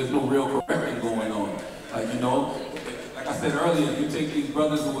real correcting going on. Like, you know, like I said earlier, if you take these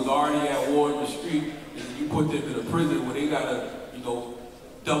brothers who was already at war in the street and you put them in a prison where they gotta, you know,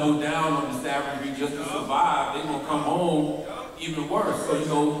 double down on the savagery just to survive, they're gonna come home even worse. So, you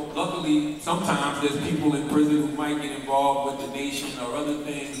know, luckily, sometimes there's people in prison who might get involved with the nation or other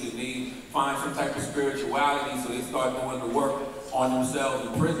things, and they find some type of spirituality, so they start doing the work on themselves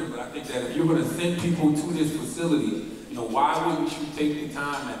in prison. But I think that if you're going to send people to this facility, you know, why wouldn't you take the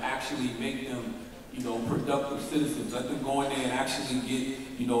time to actually make them, you know, productive citizens? Let them go in there and actually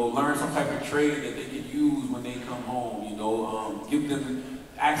get, you know, learn some type of trade that they can use when they come home. You know, give them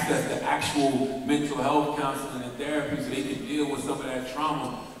access to actual mental health counseling and therapy so they can deal with some of that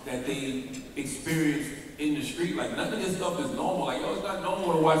trauma that they experience in the street. Like, none of this stuff is normal. Like, yo, it's not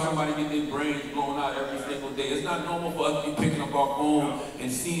normal to watch somebody get their brains blown out every single day. It's not normal for us to be picking up our phone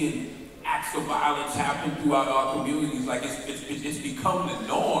and seeing acts of violence happen throughout our communities. Like, it's become the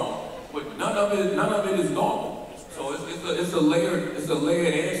norm, but none of it is normal. So it's a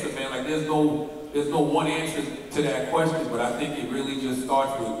layered answer, man. Like, there's no one answer to that question, but I think it really just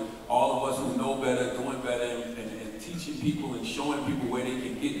starts with all of us who know better, doing better, and teaching people and showing people where they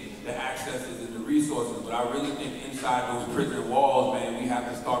can get the accesses and the resources. But I really think inside those prison walls, man, we have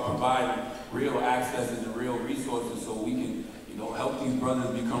to start providing real accesses and real resources so we can, you know, help these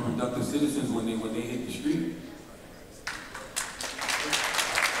brothers become productive citizens when they hit the street.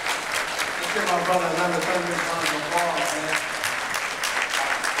 Let's give our brother another 30 minutes on the ball, man.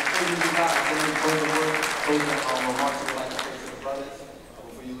 Before you leave out, any further remarks you would like to say to the brothers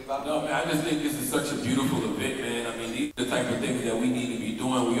before you leave out? No, man, I just think this is such a beautiful event, man. I mean, these are the type of things that we need to be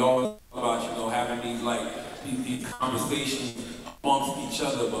doing. We always talk about, you know, having these conversations amongst each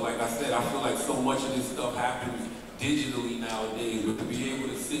other. But like I said, I feel like so much of this stuff happens digitally nowadays. But to be able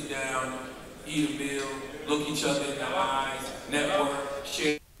to sit down, eat a meal, look each other in the eyes, network,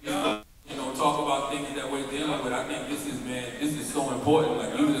 share, you know, talk about things that we're dealing with. I think this is so important.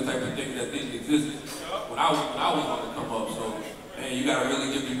 Like, these are the type of things that didn't exist when I was going to come up. So, man, you gotta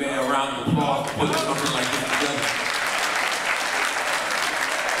really give your man a round of applause for putting something like this together.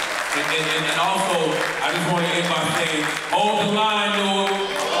 And also, I just want to end by saying, hold the line, dude.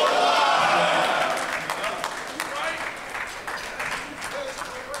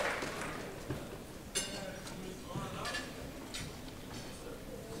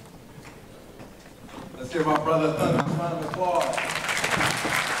 Let's give our brother a round of applause.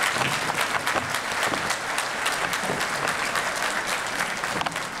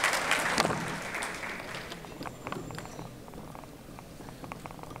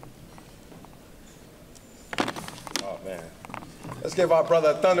 Oh, man. Let's give our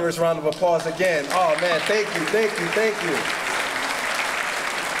brother a thunderous round of applause again. Oh, man, thank you, thank you, thank you.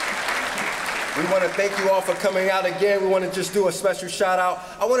 We want to thank you all for coming out again. We want to just do a special shout out.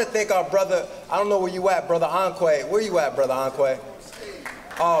 I want to thank our brother, I don't know where you at, brother Anque. Where you at, brother Anque?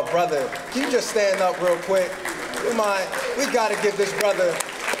 Oh, brother, can you just stand up real quick? You mind? We got to give this brother.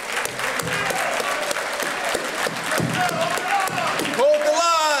 Hold the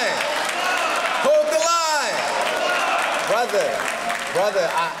line. Hold the line. Brother,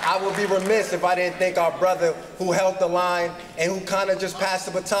 I would be remiss if I didn't thank our brother who held the line and who kind of just passed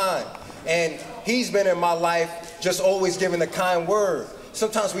the baton. And he's been in my life just always giving a kind word.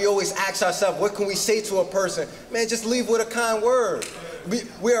 Sometimes we always ask ourselves, what can we say to a person? Man, just leave with a kind word.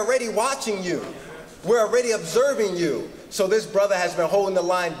 We're already watching you. We're already observing you. So this brother has been holding the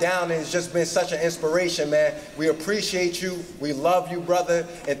line down, and it's just been such an inspiration, man. We appreciate you. We love you, brother.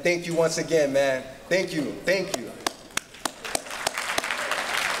 And thank you once again, man. Thank you. Thank you.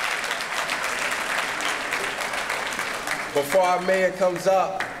 Before our mayor comes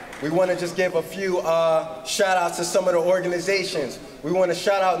up, we want to just give a few shout outs to some of the organizations. We want to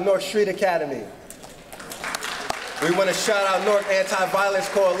shout out North Street Academy. We want to shout out North Anti-Violence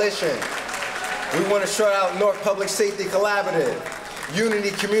Coalition. We want to shout out North Public Safety Collaborative, Unity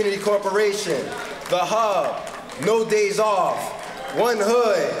Community Corporation, The Hub, No Days Off, One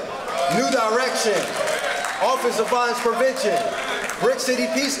Hood, New Direction, Office of Violence Prevention, Brick City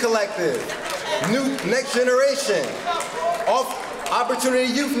Peace Collective, Next Generation, Opportunity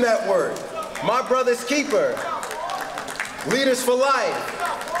Youth Network, My Brother's Keeper, Leaders for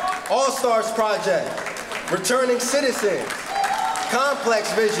Life, All Stars Project, Returning Citizens,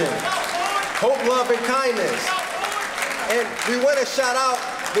 Complex Vision, Hope, Love, and Kindness. And we want to shout out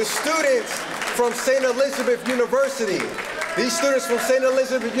the students from St. Elizabeth University. These students from St.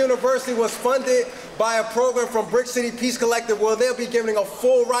 Elizabeth University was funded by a program from Brick City Peace Collective where they'll be giving a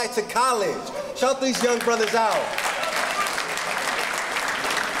full ride to college. Shout these young brothers out.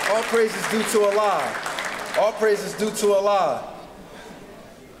 All praise is due to Allah. All praise is due to Allah.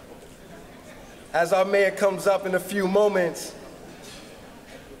 As our mayor comes up in a few moments,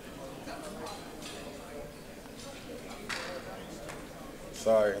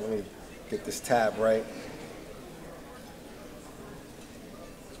 sorry, let me get this tab right.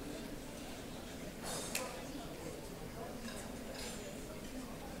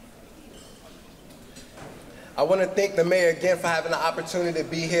 I want to thank the mayor again for having the opportunity to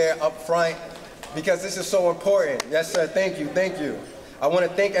be here up front because this is so important. Yes, sir. Thank you. Thank you. I want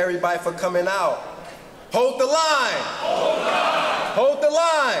to thank everybody for coming out. Hold the line. Hold the line. Hold the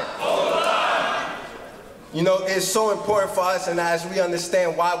line. Hold the line. You know, it's so important for us, and as we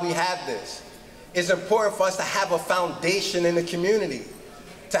understand why we have this, it's important for us to have a foundation in the community,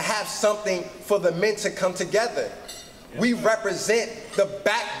 to have something for the men to come together. We represent the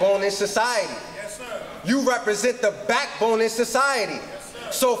backbone in society. Yes, sir. You represent the backbone in society. Yes,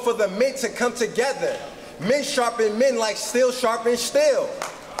 sir. So for the men to come together, men sharpen men like steel sharpens steel.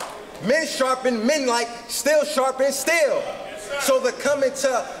 Men sharpen men like steel sharpens steel. So to come into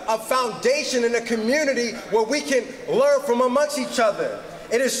a foundation in a community where we can learn from amongst each other.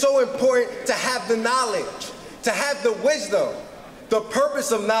 It is so important to have the knowledge, to have the wisdom, the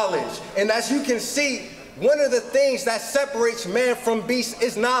purpose of knowledge. And as you can see, one of the things that separates man from beast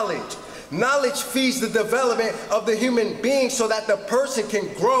is knowledge. Knowledge feeds the development of the human being so that the person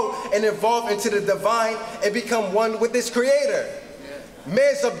can grow and evolve into the divine and become one with its creator.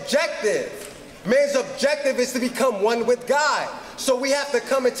 Man's objective is to become one with God. So we have to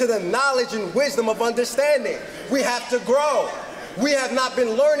come into the knowledge and wisdom of understanding. We have to grow. We have not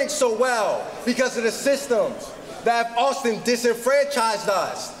been learning so well because of the systems that have often disenfranchised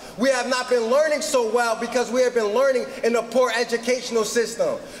us. We have not been learning so well because we have been learning in a poor educational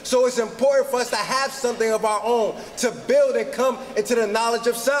system. So it's important for us to have something of our own, to build and come into the knowledge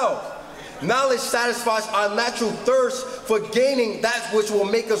of self. Knowledge satisfies our natural thirst for gaining that which will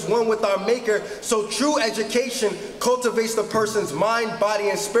make us one with our Maker. So true education cultivates the person's mind, body,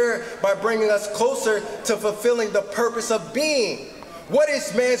 and spirit by bringing us closer to fulfilling the purpose of being. What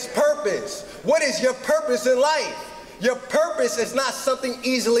is man's purpose? What is your purpose in life? Your purpose is not something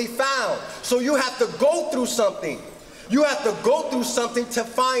easily found. So you have to go through something. You have to go through something to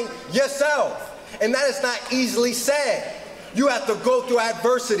find yourself. And that is not easily said. You have to go through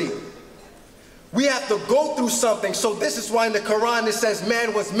adversity. We have to go through something. So this is why in the Quran it says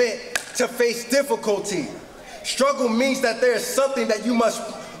man was meant to face difficulty. Struggle means that there is something that you must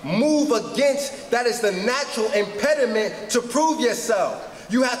move against that is the natural impediment to prove yourself.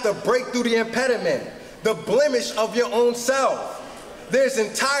 You have to break through the impediment, the blemish of your own self. There's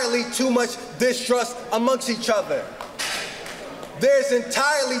entirely too much distrust amongst each other. There's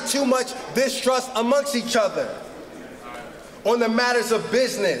entirely too much distrust amongst each other. On the matters of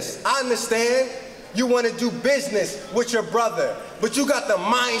business, I understand you want to do business with your brother, but you got the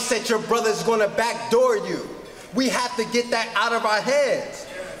mindset your brother's going to backdoor you. We have to get that out of our heads.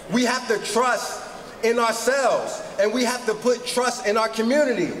 We have to trust in ourselves, and we have to put trust in our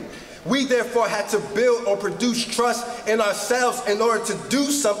community. We therefore had to build or produce trust in ourselves in order to do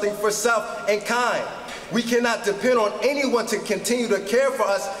something for self and kind. We cannot depend on anyone to continue to care for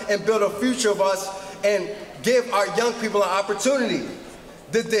us and build a future of us and give our young people an opportunity.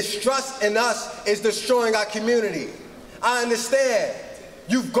 The distrust in us is destroying our community. I understand.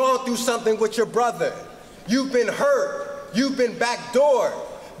 You've gone through something with your brother. You've been hurt. You've been backdoored.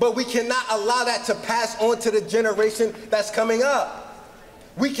 But we cannot allow that to pass on to the generation that's coming up.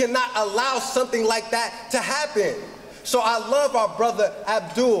 We cannot allow something like that to happen. So I love our brother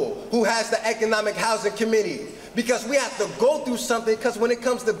Abdul, who has the Economic Housing Committee, because we have to go through something, because when it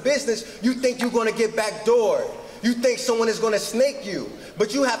comes to business, you think you're going to get backdoored. You think someone is going to snake you.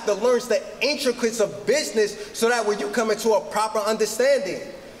 But you have to learn the intricacies of business so that when you come into a proper understanding,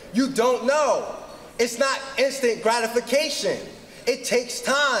 you don't know. It's not instant gratification. It takes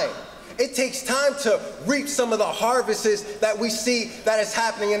time. It takes time to reap some of the harvests that we see that is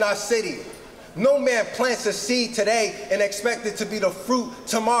happening in our city. No man plants a seed today and expects it to be the fruit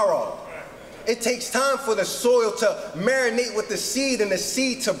tomorrow. It takes time for the soil to marinate with the seed and the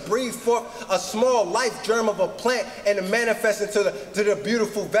seed to breathe forth a small life germ of a plant and to manifest into the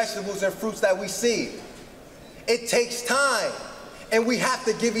beautiful vegetables and fruits that we see. It takes time, and we have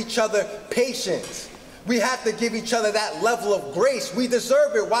to give each other patience. We have to give each other that level of grace. We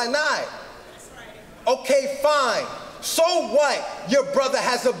deserve it. Why not? Okay, fine. So what? Your brother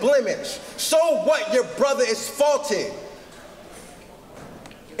has a blemish. So what? Your brother is faulted.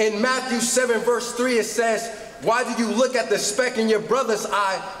 In Matthew 7 verse 3 it says, why do you look at the speck in your brother's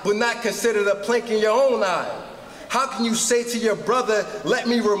eye but not consider the plank in your own eye? How can you say to your brother, let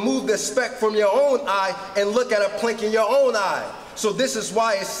me remove the speck from your own eye and look at a plank in your own eye? So this is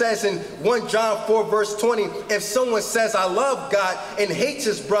why it says in 1 John 4 verse 20, if someone says I love God and hates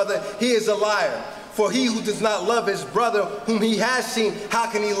his brother, he is a liar. For he who does not love his brother whom he has seen,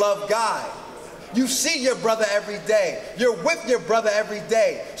 how can he love God? You see your brother every day. You're with your brother every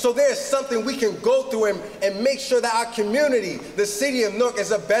day. So there's something we can go through and make sure that our community, the city of Newark,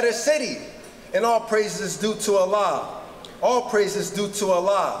 is a better city. And all praise is due to Allah. All praise is due to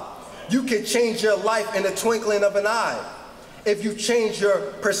Allah. You can change your life in the twinkling of an eye if you change your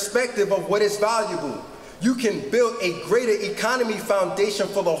perspective of what is valuable. You can build a greater economy foundation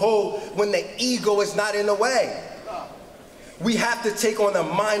for the whole when the ego is not in the way. We have to take on the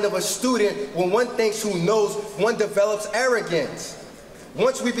mind of a student. When one thinks who knows, one develops arrogance.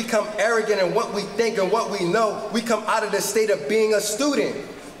 Once we become arrogant in what we think and what we know, we come out of the state of being a student.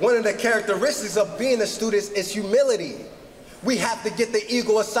 One of the characteristics of being a student is humility. We have to get the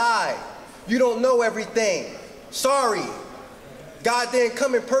ego aside. You don't know everything. Sorry. God didn't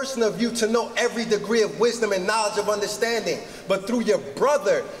come in person of you to know every degree of wisdom and knowledge of understanding. But through your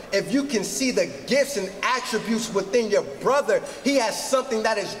brother, if you can see the gifts and attributes within your brother, he has something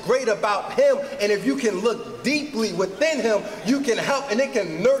that is great about him. And if you can look deeply within him, you can help and it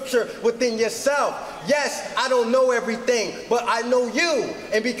can nurture within yourself. Yes, I don't know everything, but I know you.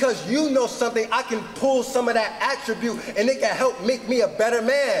 And because you know something, I can pull some of that attribute and it can help make me a better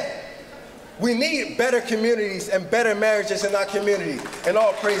man. We need better communities and better marriages in our community. And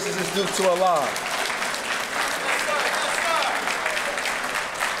all praises is due to Allah.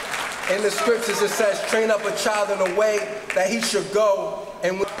 In the scriptures it says, train up a child in a way that he should go,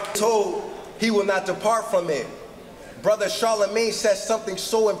 and when told, he will not depart from it. Brother Charlamagne said something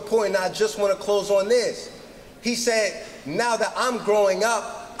so important, I just want to close on this. He said, now that I'm growing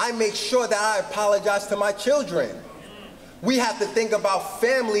up, I make sure that I apologize to my children. We have to think about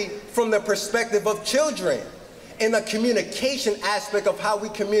family from the perspective of children in the communication aspect of how we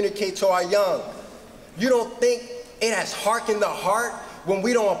communicate to our young. You don't think it has harkened the heart when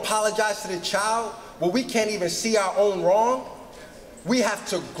we don't apologize to the child, when we can't even see our own wrong? We have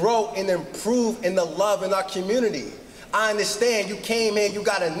to grow and improve in the love in our community. I understand you came here, you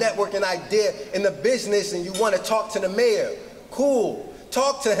got a networking idea in the business and you want to talk to the mayor. Cool,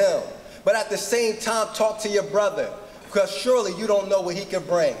 talk to him. But at the same time, talk to your brother, because surely you don't know what he can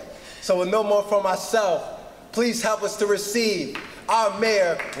bring. So with no more from myself, please help us to receive our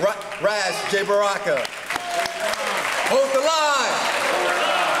mayor, Ras J. Baraka. Hold the line.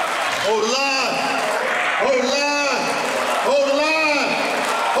 Hold the line. Hold the line. Hold the line.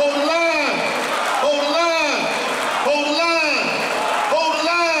 Hold the line. Hold the line. Hold the line. Hold the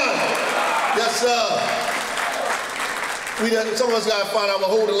line. Yes, sir. Some of us got to find out what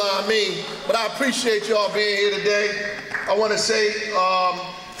hold the line means, but I appreciate y'all being here today. I want to say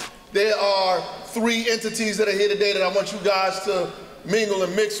there are 3 entities that are here today that I want you guys to mingle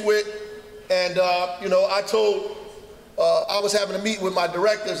and mix with. And, you know, I was having a meeting with my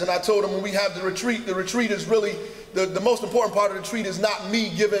directors, and I told them when we have the retreat is really, the most important part of the retreat is not me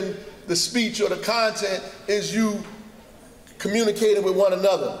giving the speech or the content, is you communicating with one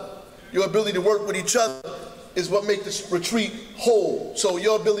another. Your ability to work with each other is what makes this retreat whole. So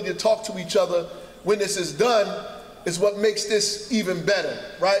your ability to talk to each other when this is done is what makes this even better,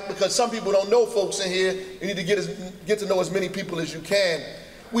 right? Because some people don't know folks in here. You need to get to know as many people as you can.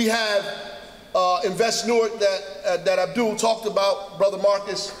 We have Invest Newark that Abdul talked about. Brother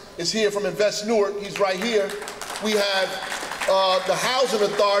Marcus is here from Invest Newark. He's right here. We have the Housing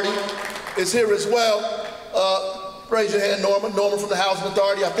Authority is here as well. Raise your hand, Norma. Norma from the Housing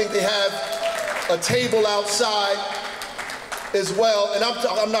Authority. I think they have a table outside as well. And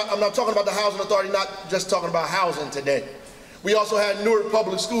I'm not talking about the Housing Authority, not just talking about housing today. We also had Newark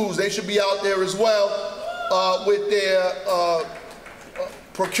Public Schools. They should be out there as well with their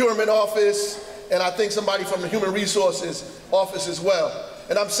procurement office, and I think somebody from the Human Resources office as well.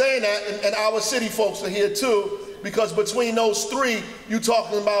 And I'm saying that, and our city folks are here too, because between those 3, you're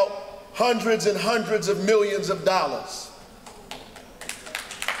talking about hundreds and hundreds of millions of dollars.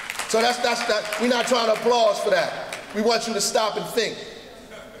 So that's we're not trying to applaud for that. We want you to stop and think.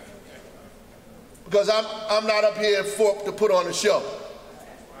 Because I'm not up here to put on a show.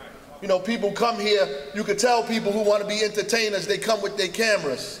 You know, people come here, you could tell people who want to be entertainers, they come with their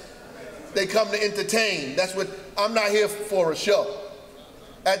cameras. They come to entertain. That's what, I'm not here for a show.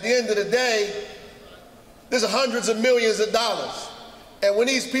 At the end of the day, there's hundreds of millions of dollars. And when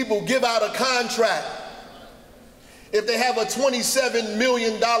these people give out a contract, if they have a $27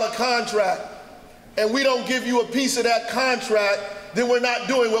 million contract, and we don't give you a piece of that contract, then we're not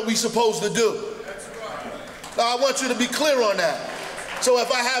doing what we're supposed to do. Now, I want you to be clear on that. So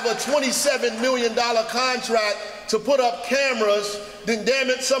if I have a $27 million contract to put up cameras, then damn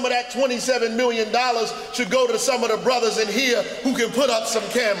it, some of that $27 million should go to some of the brothers in here who can put up some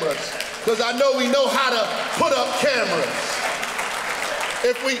cameras. Because I know we know how to put up cameras.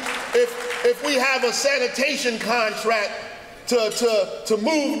 If we have a sanitation contract to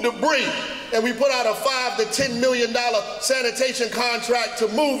move debris, and we put out a $5 to $10 million sanitation contract to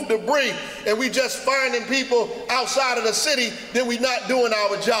move debris, and we just finding people outside of the city, then we're not doing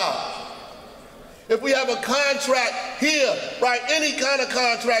our job. If we have a contract here, right, any kind of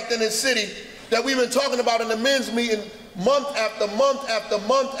contract in this city, that we've been talking about in the men's meeting month after month after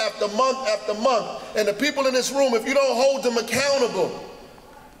month after month after month. And the people in this room, if you don't hold them accountable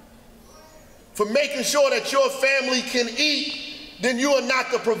for making sure that your family can eat, then you are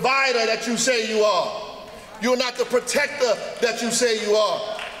not the provider that you say you are. You're not the protector that you say you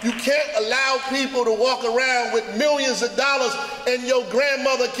are. You can't allow people to walk around with millions of dollars and your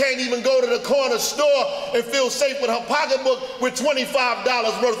grandmother can't even go to the corner store and feel safe with her pocketbook with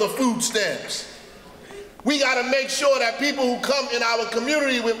 $25 worth of food stamps. We got to make sure that people who come in our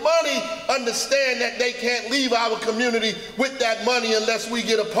community with money understand that they can't leave our community with that money unless we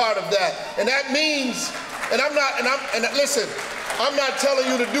get a part of that. And that means, listen, I'm not telling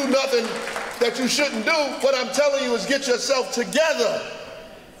you to do nothing that you shouldn't do. What I'm telling you is get yourself together.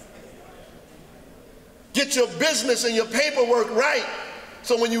 Get your business and your paperwork right,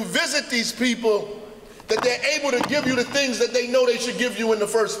 so when you visit these people, that they're able to give you the things that they know they should give you in the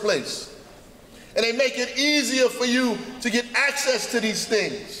first place. And they make it easier for you to get access to these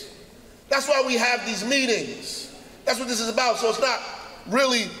things. That's why we have these meetings. That's what this is about. So it's not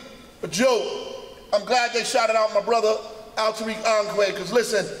really a joke. I'm glad they shouted out my brother Al-Tariq Anquay, because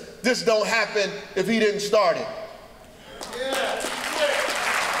listen, this don't happen if he didn't start it.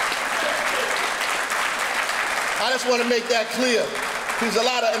 I just want to make that clear. There's a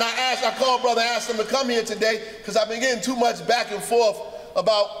lot of, and I called brother, asked him to come here today because I've been getting too much back and forth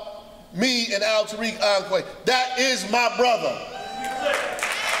about me and Al-Tariq Anquay. That is my brother.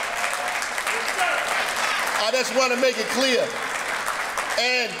 I just want to make it clear.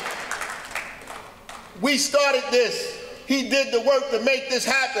 And we started this. He did the work to make this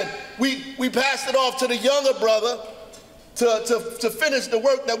happen. We passed it off to the younger brother to finish the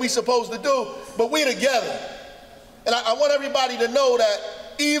work that we supposed to do, but we together. And I want everybody to know that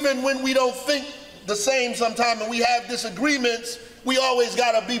even when we don't think the same sometimes and we have disagreements, we always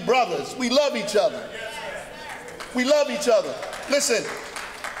gotta be brothers. We love each other. We love each other. Listen,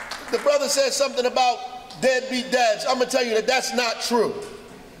 the brother said something about deadbeat dads. I'm gonna tell you that that's not true.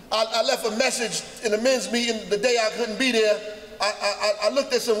 I left a message in the men's meeting the day I couldn't be there. I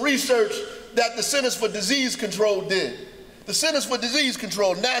looked at some research that the Centers for Disease Control did. The Centers for Disease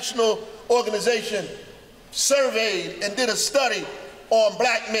Control, national organization, surveyed and did a study on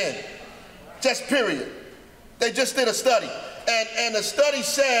black men, just period. They just did a study. And the study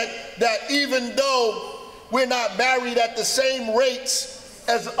said that even though we're not married at the same rates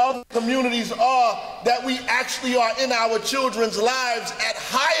as other communities are, that we actually are in our children's lives at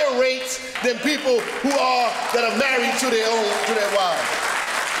higher rates than people that are married to their wives.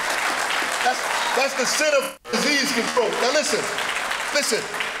 That's the Center for Disease Control. Now listen.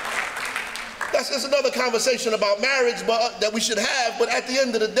 That's another conversation about marriage that we should have, but at the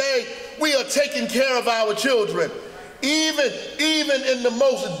end of the day, we are taking care of our children, even in the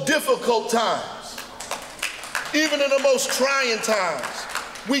most difficult times, even in the most trying times.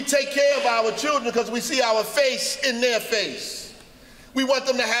 We take care of our children because we see our face in their face. We want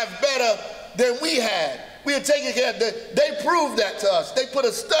them to have better than we had. We are taking care of them. They proved that to us. They put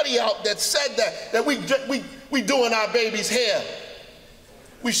a study out that said that we doing our babies' hair.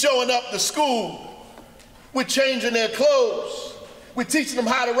 We showing up to school. We're changing their clothes. We're teaching them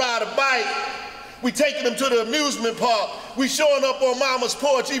how to ride a bike. We taking them to the amusement park. We showing up on mama's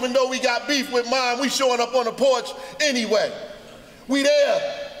porch, even though we got beef with mom, we showing up on the porch anyway. We there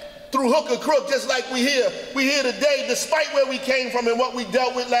through hook or crook, just like we here. We here today, despite where we came from and what we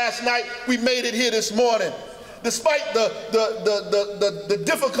dealt with last night, we made it here this morning. Despite the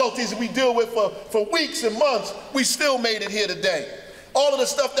difficulties we deal with for weeks and months, we still made it here today. All of the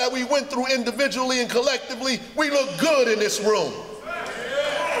stuff that we went through individually and collectively, we look good in this room.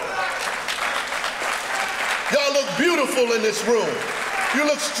 Y'all look beautiful in this room. You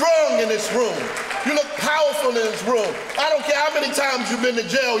look strong in this room. You look powerful in this room. I don't care how many times you've been to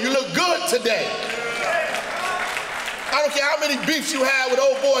jail, you look good today. I don't care how many beefs you had with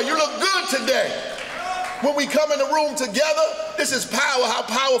old boy, you look good today. When we come in the room together, this is power, how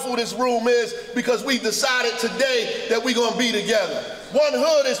powerful this room is, because we decided today that we're gonna be together. One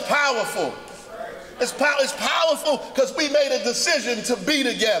hood is powerful. It's powerful because we made a decision to be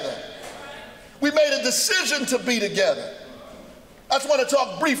together. We made a decision to be together. I just want to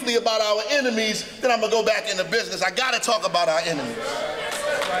talk briefly about our enemies, then I'm going to go back into business. I got to talk about our enemies.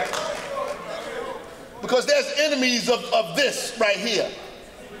 Because there's enemies of this right here.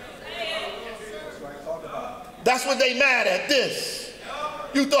 That's what they mad at, this.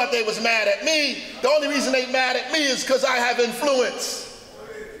 You thought they was mad at me. The only reason they mad at me is because I have influence.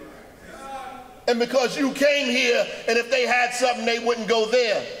 And because you came here, and if they had something, they wouldn't go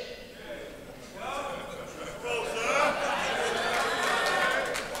there.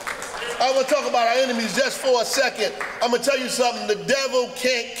 I want to talk about our enemies just for a second. I'm going to tell you something. The devil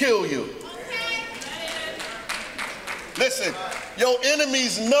can't kill you. Listen, your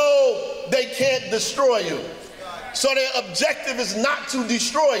enemies know they can't destroy you. So their objective is not to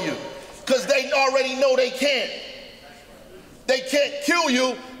destroy you because they already know they can't. They can't kill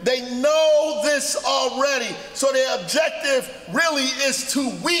you. They know this already. So their objective really is to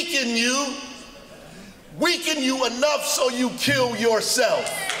weaken you enough so you kill yourself.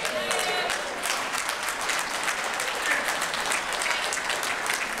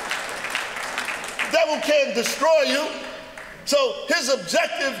 The devil can't destroy you. So his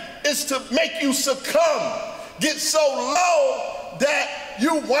objective is to make you succumb, get so low that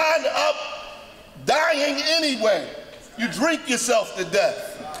you wind up dying anyway. You drink yourself to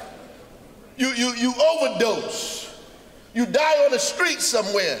death. You overdose. You die on the street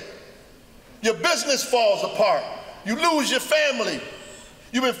somewhere. Your business falls apart. You lose your family.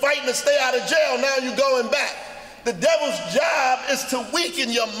 You've been fighting to stay out of jail, now you're going back. The devil's job is to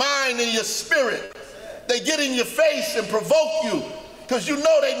weaken your mind and your spirit. They get in your face and provoke you because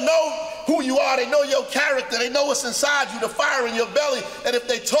they know who you are, they know your character, they know what's inside you, the fire in your belly, and if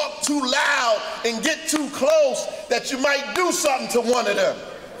they talk too loud and get too close, that you might do something to one of them.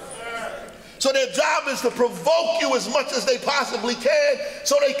 So their job is to provoke you as much as they possibly can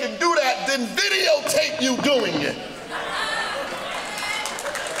so they can do that, then videotape you doing it.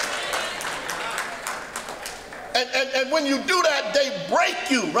 And when you do that, they break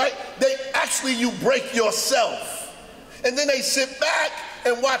you, right? You break yourself. And then they sit back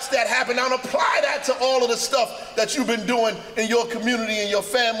and watch that happen. Now apply that to all of the stuff that you've been doing in your community, in your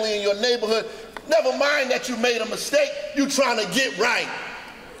family, in your neighborhood. Never mind that you made a mistake, you're trying to get right.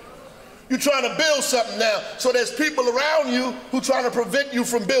 You're trying to build something now. So there's people around you who are trying to prevent you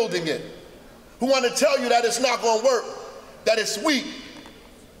from building it, who want to tell you that it's not going to work, that it's weak,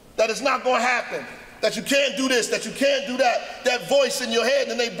 that it's not going to happen, that you can't do this, that you can't do that. That voice in your head,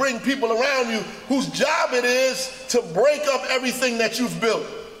 and they bring people around you whose job it is to break up everything that you've built,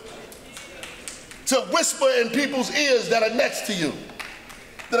 to whisper in people's ears that are next to you,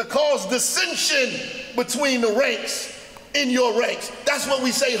 that'll cause dissension between the ranks, in your ranks. That's what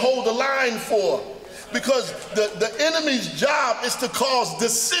we say hold the line for, because the enemy's job is to cause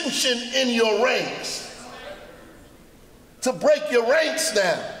dissension in your ranks, to break your ranks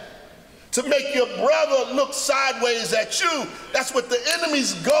down, to make your brother look sideways at you. That's what the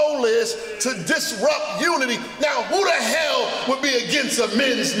enemy's goal is, to disrupt unity. Now, who the hell would be against a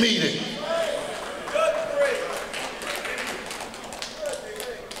men's meeting?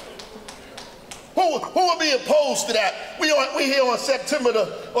 Who would be opposed to that? We here on September the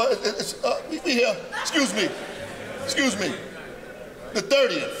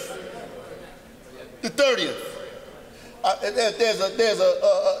 30th. The 30th. There's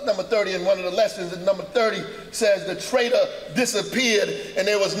a number 30 in one of the lessons, and number 30 says the traitor disappeared and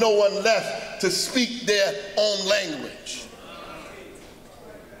there was no one left to speak their own language.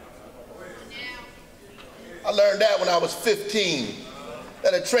 I learned that when I was 15,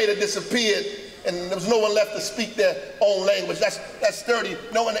 that a traitor disappeared and there was no one left to speak their own language. That's 30.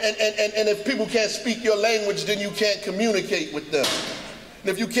 No one, and if people can't speak your language, then you can't communicate with them. And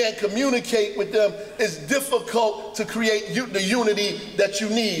if you can't communicate with them, it's difficult to create the unity that you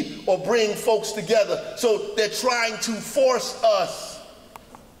need or bring folks together. So they're trying to force us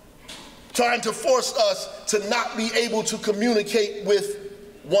to not be able to communicate with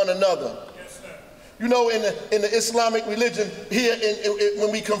one another. You know, in the Islamic religion, here,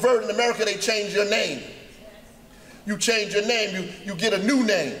 when we convert in America, they change your name. You change your name, you get a new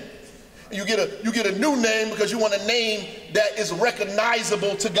name. You get a new name because you want a name that is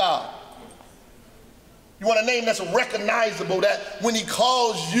recognizable to God. You want a name that's recognizable, that when he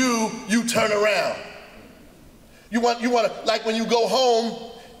calls you, you turn around. You want to, like when you go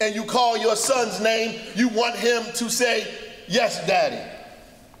home and you call your son's name, you want him to say, "Yes, Daddy."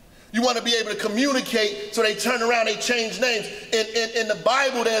 You want to be able to communicate, so they turn around, they change names. In the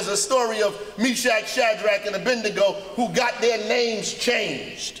Bible, there's a story of Meshach, Shadrach, and Abednego who got their names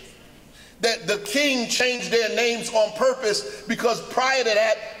changed. That the king changed their names on purpose because prior to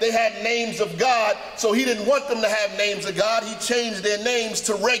that, they had names of God, so he didn't want them to have names of God. He changed their names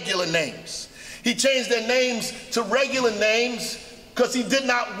to regular names. He changed their names to regular names because he did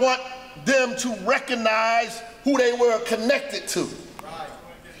not want them to recognize who they were connected to,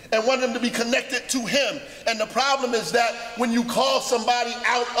 and want them to be connected to him. And the problem is that when you call somebody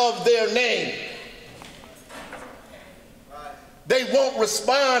out of their name, they won't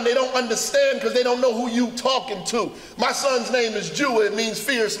respond. They don't understand because they don't know who you talking to. My son's name is Jua. It means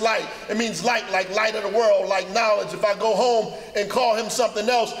fierce light. It means light, like light of the world, like knowledge. If I go home and call him something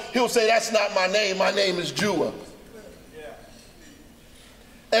else, he'll say, that's not my name. My name is Jua.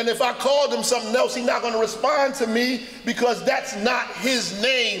 And if I called him something else, he's not going to respond to me because that's not his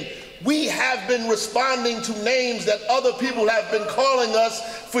name. We have been responding to names that other people have been calling us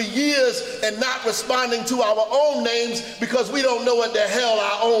for years and not responding to our own names because we don't know what the hell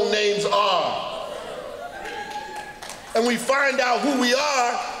our own names are. And we find out who we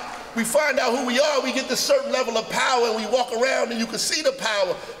are, we get this certain level of power and we walk around and you can see the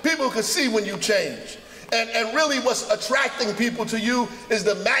power. People can see when you change. And really what's attracting people to you is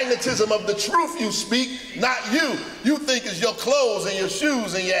the magnetism of the truth you speak, not you. You think it's your clothes and your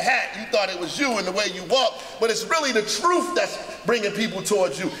shoes and your hat. You thought it was you and the way you walk, but it's really the truth that's bringing people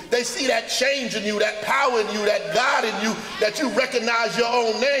towards you. They see that change in you, that power in you, that God in you, that you recognize your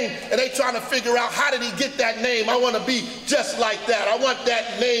own name, and they trying to figure out, how did he get that name? I want to be just like that. I want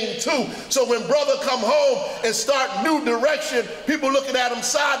that name too. So when brother come home and start new direction, people looking at him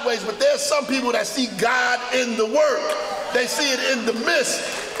sideways, but there's some people that see God in the work. They see it in the mist.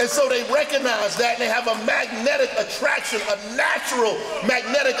 And so they recognize that, and they have a magnetic attraction, a natural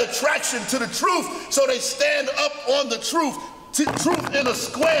magnetic attraction to the truth. So they stand up on the truth. Truth in a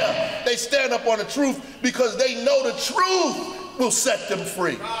square. They stand up on the truth because they know the truth will set them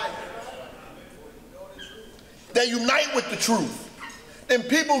free. They unite with the truth. And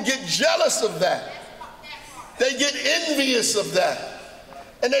people get jealous of that. They get envious of that.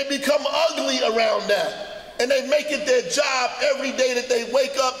 And they become ugly around that. And they make it their job every day that they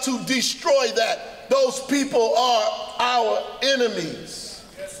wake up to destroy that. Those people are our enemies.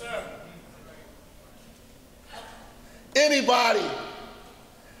 Yes, sir. Anybody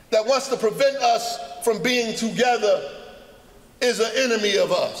that wants to prevent us from being together is an enemy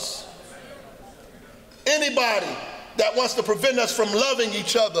of us. Anybody that wants to prevent us from loving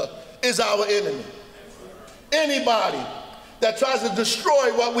each other is our enemy. Anybody that tries to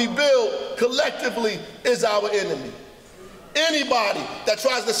destroy what we build collectively is our enemy. Anybody that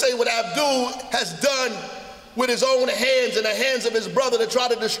tries to say what Abdul has done with his own hands and the hands of his brother to try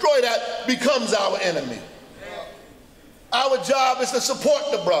to destroy that becomes our enemy. Our job is to support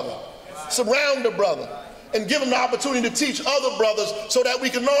the brother, surround the brother, and give him the opportunity to teach other brothers so that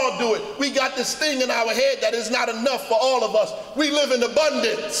we can all do it. We got this thing in our head that is not enough for all of us. We live in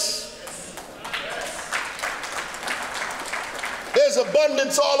abundance. There's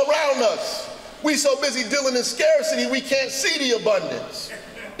abundance all around us. We so busy dealing in scarcity, we can't see the abundance.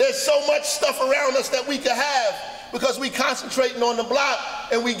 There's so much stuff around us that we can have because we concentrating on the block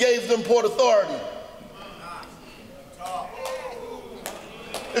and we gave them Port Authority.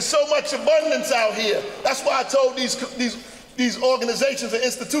 There's so much abundance out here. That's why I told these organizations and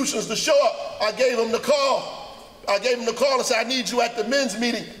institutions to show up. I gave them the call. I gave them the call and said, I need you at the men's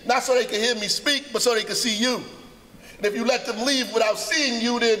meeting, not so they can hear me speak, but so they can see you. And if you let them leave without seeing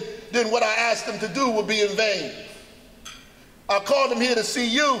you, then what I asked them to do will be in vain. I called them here to see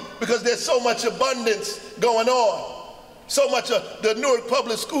you because there's so much abundance going on. So much of the Newark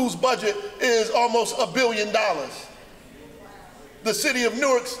Public Schools budget is almost $1 billion. The city of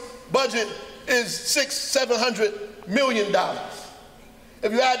Newark's budget is $600–700 million.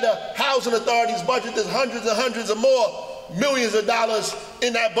 If you add the Housing Authority's budget, there's hundreds and hundreds of more millions of dollars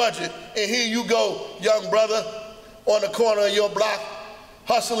in that budget. And here you go, young brother, on the corner of your block,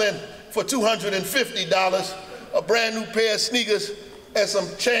 hustling for $250, a brand new pair of sneakers and some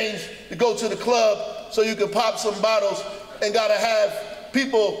change to go to the club so you can pop some bottles, and gotta have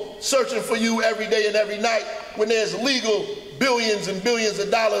people searching for you every day and every night when there's legal billions and billions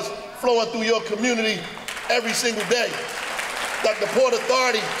of dollars flowing through your community every single day. That the Port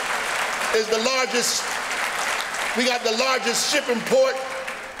Authority is the largest, we got the largest shipping port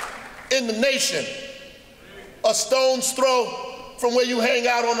in the nation. A stone's throw from where you hang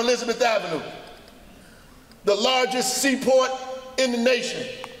out on Elizabeth Avenue. The largest seaport in the nation.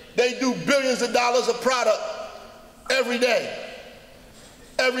 They do billions of dollars of product every day.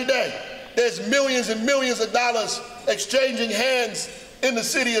 Every day. There's millions and millions of dollars exchanging hands in the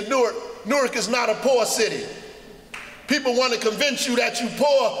city of Newark. Newark is not a poor city. People want to convince you that you're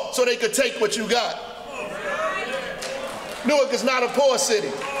poor so they could take what you got. Newark is not a poor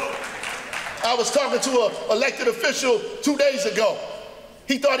city. I was talking to an elected official 2 days ago.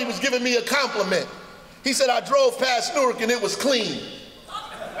 He thought he was giving me a compliment. He said, I drove past Newark and it was clean.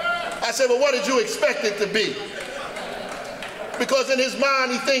 I said, well, what did you expect it to be? Because in his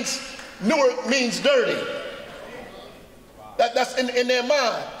mind, he thinks Newark means dirty. That's in their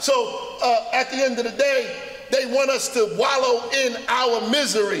mind. So at the end of the day, they want us to wallow in our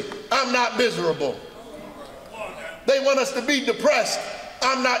misery. I'm not miserable. They want us to be depressed.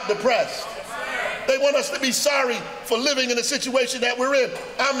 I'm not depressed. They want us to be sorry for living in the situation that we're in.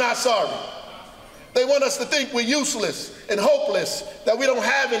 I'm not sorry. They want us to think we're useless and hopeless, that we don't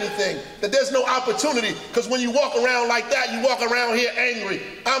have anything, that there's no opportunity, because when you walk around like that, you walk around here angry.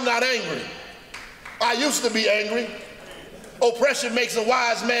 I'm not angry. I used to be angry. Oppression makes a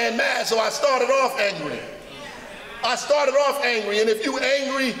wise man mad, so I started off angry. I started off angry, and if you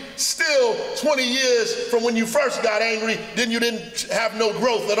angry still 20 years from when you first got angry, then you didn't have no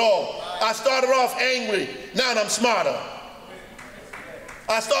growth at all. I started off angry, now I'm smarter.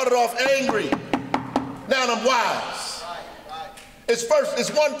 I started off angry, now I'm wise. It's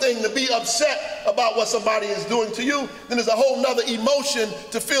one thing to be upset about what somebody is doing to you, then there's a whole nother emotion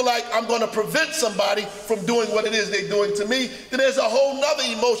to feel like I'm gonna prevent somebody from doing what it is they're doing to me. Then there's a whole nother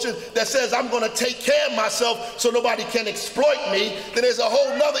emotion that says I'm gonna take care of myself so nobody can exploit me. Then there's a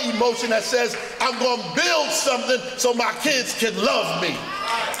whole nother emotion that says I'm gonna build something so my kids can love me.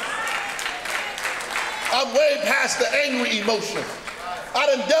 I'm way past the angry emotion. I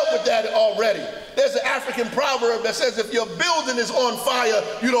done dealt with that already. There's an African proverb that says if your building is on fire,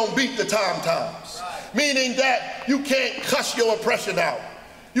 you don't beat the tom-toms. Meaning that you can't cuss your oppression out.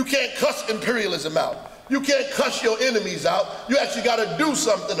 You can't cuss imperialism out. You can't cuss your enemies out. You actually got to do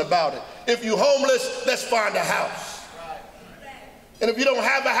something about it. If you're homeless, let's find a house. And if you don't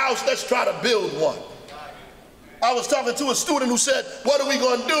have a house, let's try to build one. I was talking to a student who said, what are we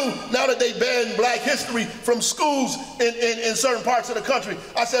going to do now that they banned black history from schools in certain parts of the country?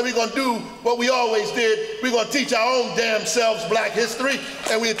 I said, we're going to do what we always did. We're going to teach our own damn selves black history,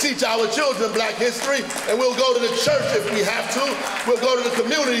 and we'll teach our children black history, and we'll go to the church if we have to. We'll go to the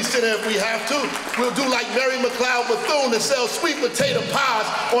community center if we have to. We'll do like Mary McLeod Bethune and sell sweet potato pies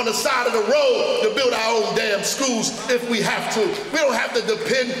on the side of the road to build our own damn schools if we have to. We don't have to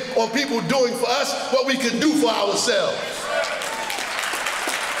depend on people doing for us what we can do for ourselves.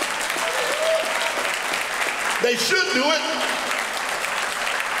 They should do it.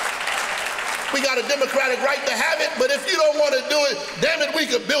 We got a democratic right to have it, but if you don't want to do it, damn it, we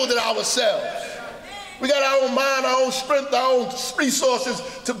can build it ourselves. We got our own mind, our own strength, our own resources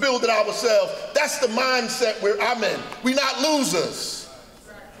to build it ourselves. That's the mindset I'm in. We're not losers.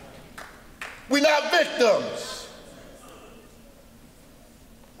 We're not victims.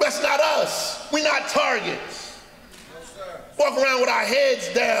 That's not us. We're not targets. Walk around with our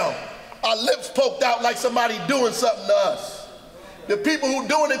heads down, our lips poked out like somebody doing something to us. The people who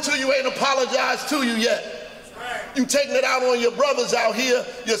doing it to you ain't apologized to you yet. You taking it out on your brothers out here,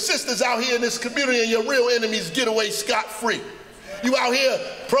 your sisters out here in this community, and your real enemies get away scot-free. You out here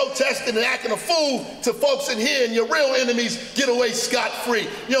protesting and acting a fool to folks in here, and your real enemies get away scot-free.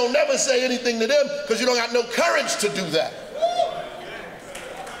 You don't never say anything to them because you don't got no courage to do that.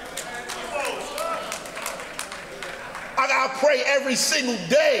 I gotta pray every single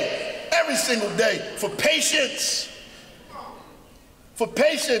day for patience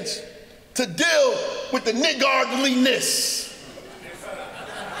to deal with the niggardliness.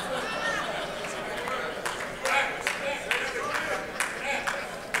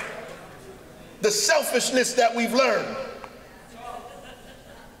 The selfishness that we've learned,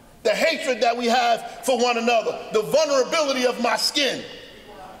 the hatred that we have for one another, the vulnerability of my skin.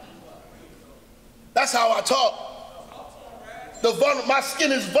 That's how I talk. My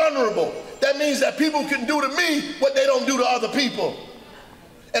skin is vulnerable. That means that people can do to me what they don't do to other people.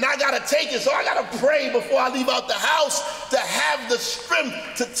 And I gotta take it, so I gotta pray before I leave out the house to have the strength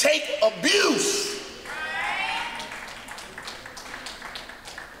to take abuse.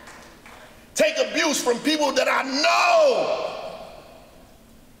 Take abuse from people that I know.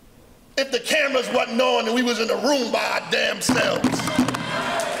 If the cameras wasn't on and we was in the room by our damn selves.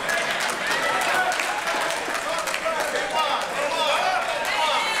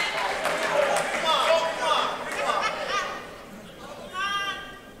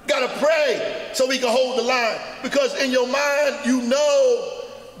 Gotta pray so we can hold the line, because in your mind you know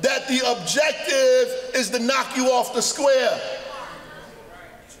that the objective is to knock you off the square,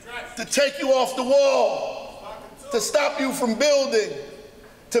 to take you off the wall, to stop you from building,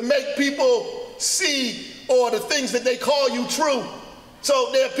 to make people see or the things that they call you true. So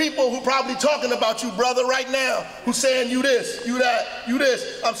there are people who probably talking about you, brother, right now, who saying you this, you that, you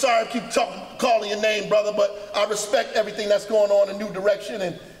this. I'm sorry I keep calling your name, brother, but I respect everything that's going on in New Direction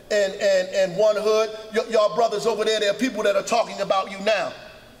and One Hood. Y'all brothers over there, there are people that are talking about you now,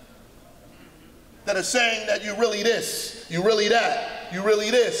 that are saying that you really this, you really that, you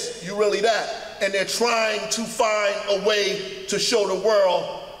really this, you really that. And they're trying to find a way to show the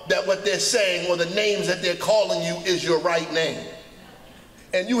world that what they're saying or the names that they're calling you is your right name.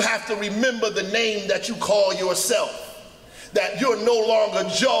 And you have to remember the name that you call yourself. That you're no longer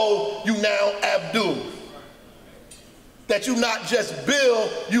Joe, you now Abdul. That you not just Bill,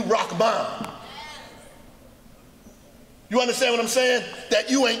 you Rahman. You understand what I'm saying? That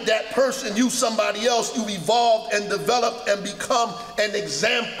you ain't that person, you somebody else. You evolved and developed and become an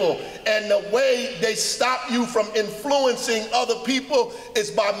example. And the way they stop you from influencing other people is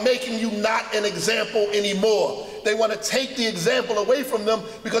by making you not an example anymore. They want to take the example away from them,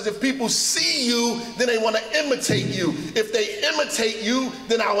 because if people see you, then they want to imitate you. If they imitate you,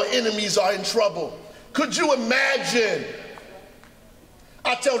 then our enemies are in trouble. Could you imagine?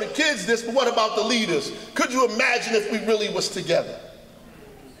 I tell the kids this, but what about the leaders? Could you imagine if we really was together?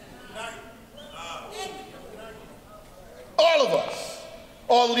 All of us,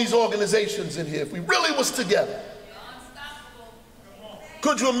 all of these organizations in here, if we really was together.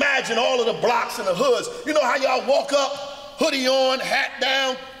 Could you imagine all of the blocks and the hoods? You know how y'all walk up, hoodie on, hat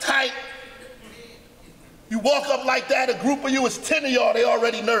down, tight. You walk up like that, a group of you, it's 10 of y'all, they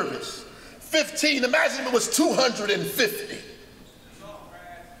already nervous. 15, imagine if it was 250.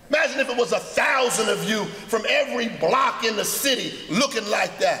 Imagine if it was 1,000 of you from every block in the city looking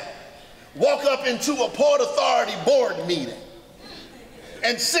like that. Walk up into a Port Authority board meeting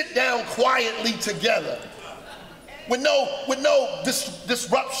and sit down quietly together with no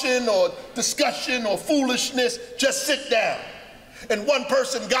disruption or discussion or foolishness. Just sit down. And one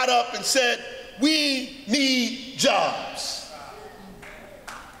person got up and said, "We need jobs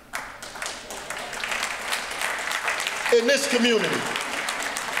in this community.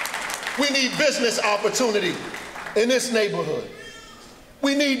 We need business opportunity in this neighborhood.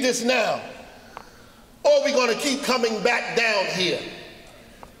 We need this now. Or are we going to keep coming back down here?"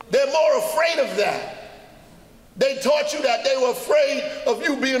 They're more afraid of that. They taught you that they were afraid of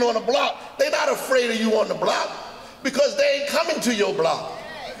you being on the block. They're not afraid of you on the block because they ain't coming to your block.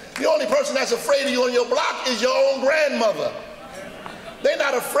 The only person that's afraid of you on your block is your own grandmother. They're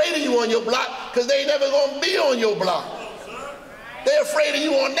not afraid of you on your block because they ain't never going to be on your block. They're afraid of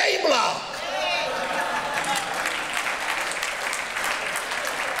you on their block.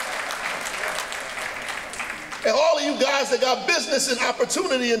 And all of you guys that got business and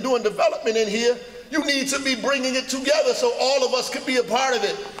opportunity and doing development in here, you need to be bringing it together so all of us can be a part of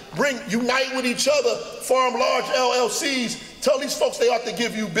it. Unite with each other, form large LLCs. Tell these folks they ought to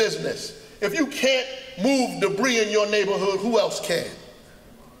give you business. If you can't move debris in your neighborhood, who else can?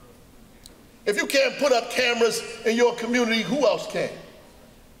 If you can't put up cameras in your community, who else can?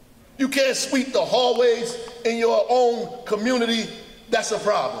 You can't sweep the hallways in your own community, that's a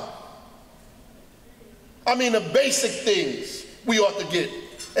problem. I mean, the basic things we ought to get.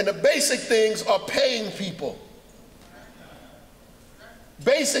 And the basic things are paying people.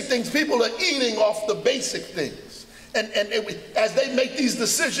 Basic things, people are eating off the basic things. And as they make these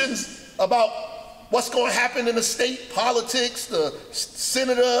decisions about what's going to happen in the state politics, the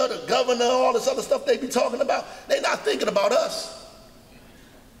senator, the governor, all this other stuff they be talking about, they're not thinking about us.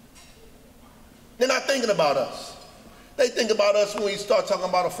 They're not thinking about us. They think about us when we start talking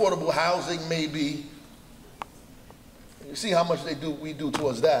about affordable housing, maybe. You see how much we do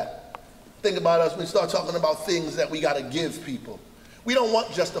towards that. Think about us when we start talking about things that we got to give people. We don't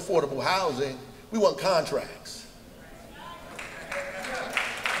want just affordable housing. We want contracts.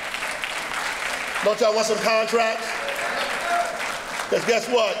 Don't y'all want some contracts? Because guess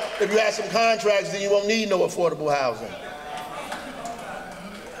what? If you have some contracts, then you won't need no affordable housing.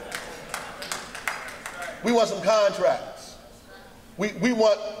 We want some contracts. We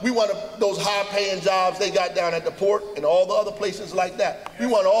want those high-paying jobs they got down at the port and all the other places like that. We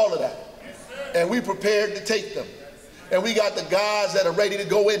want all of that. And we prepared to take them. And we got the guys that are ready to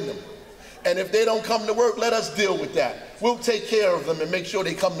go in them. And if they don't come to work, let us deal with that. We'll take care of them and make sure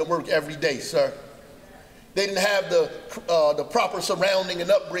they come to work every day, sir. They didn't have the proper surrounding and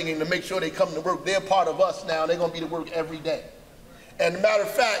upbringing to make sure they come to work. They're part of us now. They're going to be to work every day. And as a matter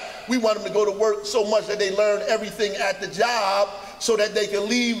of fact, we want them to go to work so much that they learn everything at the job so that they can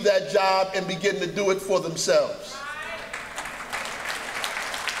leave that job and begin to do it for themselves.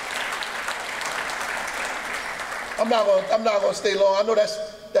 I'm not going to stay long. I know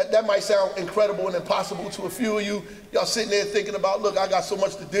that might sound incredible and impossible to a few of you. Y'all sitting there thinking about, look, I got so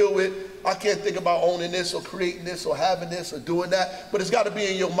much to deal with. I can't think about owning this or creating this or having this or doing that. But it's got to be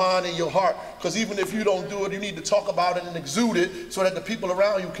in your mind and your heart, because even if you don't do it, you need to talk about it and exude it so that the people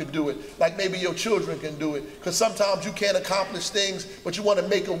around you can do it. Like maybe your children can do it. Because sometimes you can't accomplish things, but you want to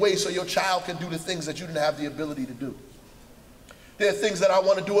make a way so your child can do the things that you didn't have the ability to do. There are things that I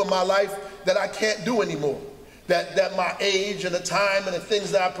want to do in my life that I can't do anymore. that my age and the time and the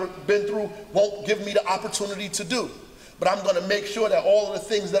things that I've been through won't give me the opportunity to do. But I'm going to make sure that all of the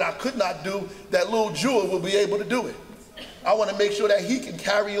things that I could not do, that little Jewel will be able to do it. I want to make sure that he can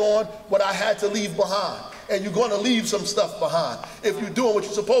carry on what I had to leave behind. And you're going to leave some stuff behind. If you're doing what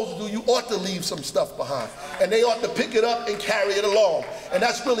you're supposed to do, you ought to leave some stuff behind. And they ought to pick it up and carry it along. And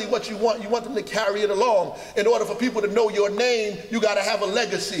that's really what you want. You want them to carry it along. In order for people to know your name, you got to have a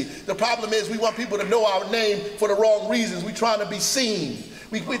legacy. The problem is we want people to know our name for the wrong reasons. We're trying to be seen.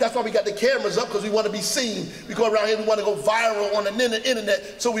 That's why we got the cameras up, because we want to be seen. We go around here, we want to go viral on the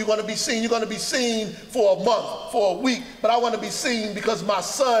internet, so we want to be seen. You're going to be seen for a month, for a week, but I want to be seen because my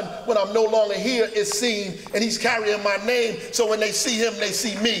son, when I'm no longer here, is seen, and he's carrying my name, so when they see him, they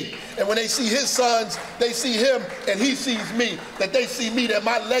see me. And when they see his sons, they see him, and he sees me, that they see me, that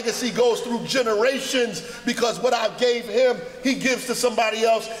my legacy goes through generations, because what I gave him, he gives to somebody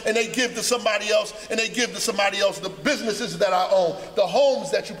else, and they give to somebody else, and they give to somebody else. The businesses that I own, the homes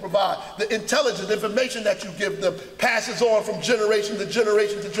that you provide, the intelligence, information that you give them passes on from generation to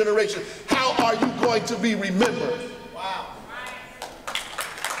generation to generation. How are you going to be remembered? Wow.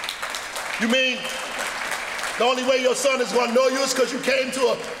 You mean the only way your son is going to know you is because you came to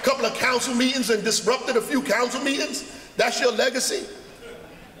a couple of council meetings and disrupted a few council meetings? That's your legacy?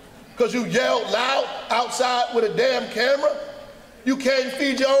 Because you yelled loud outside with a damn camera? You can't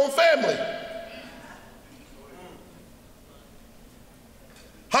feed your own family.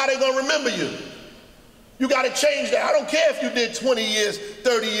 How they gonna remember you? You gotta change that. I don't care if you did 20 years,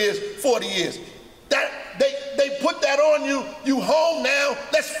 30 years, 40 years. They put that on you. You home now,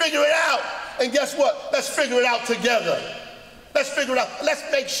 let's figure it out. And guess what? Let's figure it out together. Let's figure it out. Let's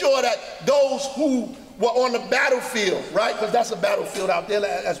make sure that those who were on the battlefield, right? Because that's a battlefield out there,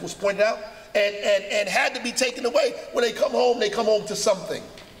 as was pointed out, and had to be taken away. When they come home to something.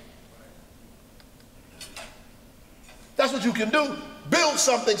 That's what you can do. Build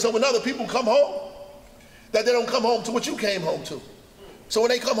something so when other people come home, that they don't come home to what you came home to. So when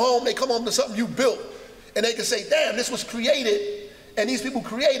they come home to something you built, and they can say, damn, this was created, and these people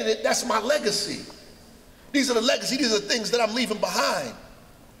created it, that's my legacy. These are the legacy, these are the things that I'm leaving behind.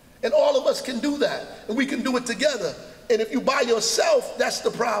 And all of us can do that, and we can do it together. And if you by yourself, that's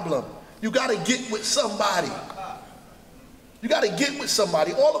the problem. You gotta get with somebody. You gotta get with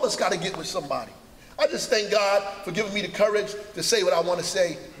somebody. All of us gotta get with somebody. I just thank God for giving me the courage to say what I want to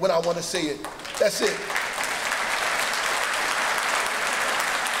say when I want to say it. That's it.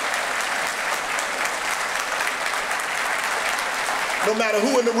 No matter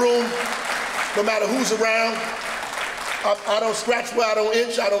who in the room, no matter who's around, I don't scratch where I don't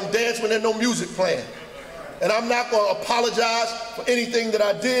itch, I don't dance when there's no music playing. And I'm not going to apologize for anything that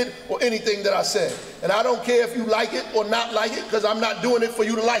I did or anything that I said. And I don't care if you like it or not like it, because I'm not doing it for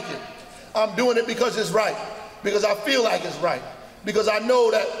you to like it. I'm doing it because it's right, because I feel like it's right, because I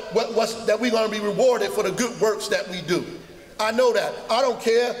know that that we're going to be rewarded for the good works that we do. I know that. I don't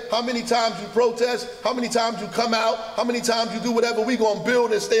care how many times you protest, how many times you come out, how many times you do whatever, we're going to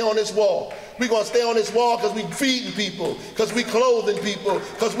build and stay on this wall. We're going to stay on this wall because we're feeding people, because we're clothing people,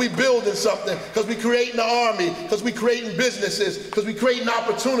 because we're building something, because we're creating an army, because we're creating businesses, because we're creating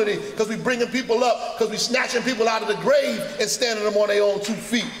opportunity, because we're bringing people up, because we're snatching people out of the grave and standing them on their own 2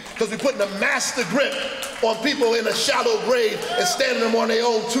 feet, because we're putting a master grip on people in a shallow grave and standing them on their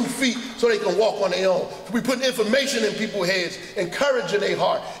own 2 feet so they can walk on their own. We're putting information in people's heads, encouraging their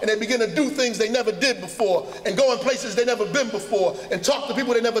heart, and they begin to do things they never did before, and go in places they never been before, and talk to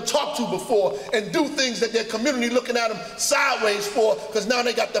people they never talked to before, and do things that their community looking at them sideways for, because now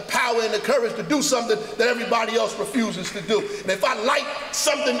they got the power and the courage to do something that everybody else refuses to do. And if I light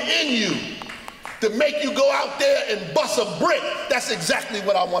something in you to make you go out there and bust a brick, that's exactly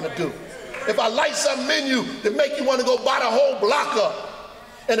what I want to do. If I light something in you to make you want to go buy the whole block up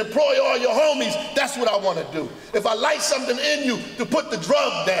and employ all your homies, that's what I want to do. If I light something in you to put the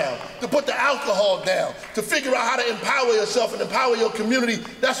drug down, to put the alcohol down, to figure out how to empower yourself and empower your community,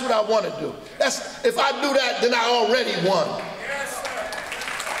 that's what I want to do. If I do that, then I already won.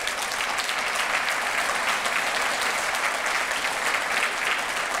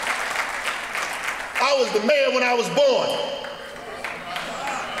 I was the mayor when I was born.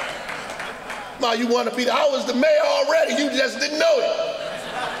 Now you want to be I was the mayor already, you just didn't know it.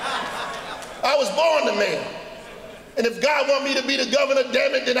 I was born the mayor. And if God want me to be the governor,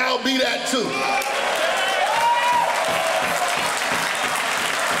 damn it, then I'll be that too.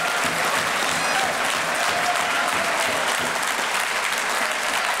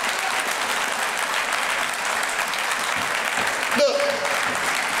 Look,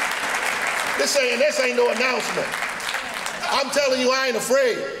 this ain't no announcement. I'm telling you, I ain't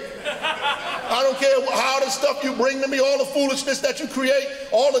afraid. I don't care how the stuff you bring to me, all the foolishness that you create,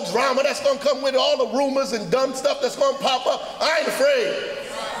 all the drama that's gonna come with it, all the rumors and dumb stuff that's gonna pop up. I ain't afraid.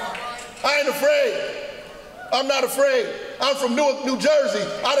 I ain't afraid. I'm not afraid. I'm from Newark, New Jersey.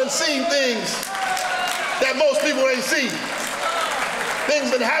 I done seen things that most people ain't seen. Things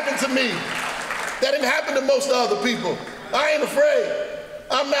that happened to me that didn't happen to most other people. I ain't afraid.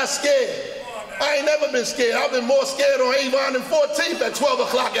 I'm not scared. I ain't never been scared. I've been more scared on Avon and 14th at 12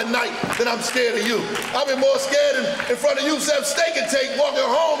 o'clock at night than I'm scared of you. I've been more scared in front of Yusef Steak and Take walking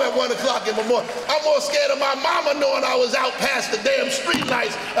home at 1 o'clock in the morning. I'm more scared of my mama knowing I was out past the damn street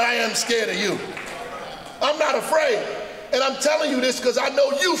lights than I am scared of you. I'm not afraid. And I'm telling you this because I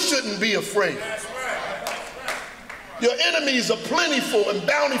know you shouldn't be afraid. Your enemies are plentiful and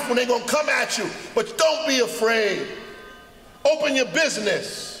bountiful. They're going to come at you. But don't be afraid. Open your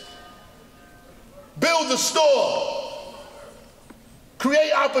business. Build a store.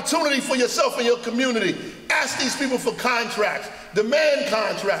 Create opportunity for yourself and your community. Ask these people for contracts. Demand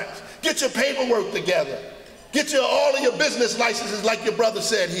contracts. Get your paperwork together. Get all of your business licenses like your brother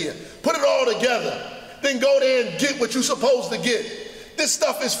said here. Put it all together. Then go there and get what you're supposed to get. This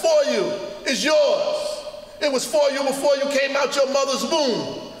stuff is for you. It's yours. It was for you before you came out your mother's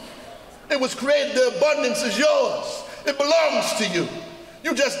womb. It was created. The abundance is yours. It belongs to you.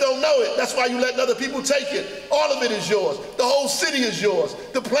 You just don't know it. That's why you let other people take it. All of it is yours. The whole city is yours.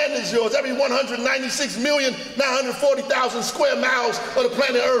 The planet is yours. Every 196,940,000 square miles of the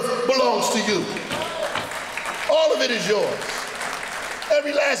planet Earth belongs to you. All of it is yours.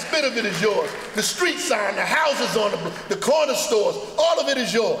 Every last bit of it is yours. The street sign, the houses on the corner stores, all of it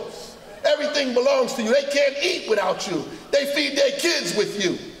is yours. Everything belongs to you. They can't eat without you. They feed their kids with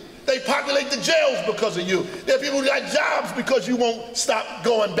you. They populate the jails because of you. There are people who got jobs because you won't stop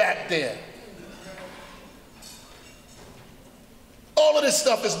going back there. All of this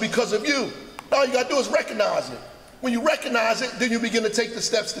stuff is because of you. All you got to do is recognize it. When you recognize it, then you begin to take the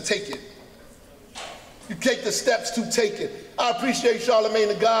steps to take it. You take the steps to take it. I appreciate Charlamagne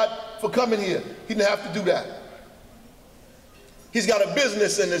the God for coming here. He didn't have to do that. He's got a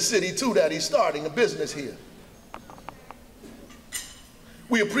business in the city too that he's starting, a business here.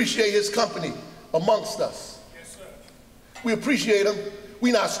 We appreciate his company amongst us. Yes, sir. We appreciate him.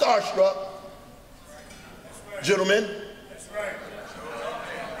 We're not starstruck. That's right. Gentlemen. That's right.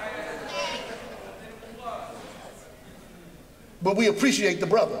 But we appreciate the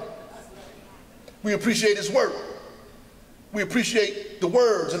brother. We appreciate his work. We appreciate the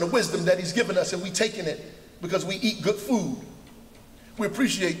words and the wisdom that he's given us, and we taking it because we eat good food. We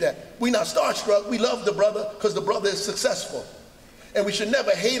appreciate that. We're not starstruck. We love the brother because the brother is successful. And we should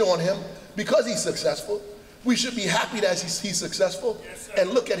never hate on him because he's successful. We should be happy that he's successful and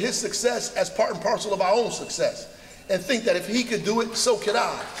look at his success as part and parcel of our own success and think that if he could do it, so could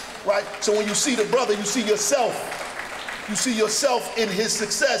I, right? So when you see the brother, you see yourself. You see yourself in his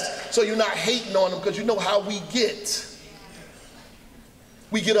success, so you're not hating on him because you know how we get.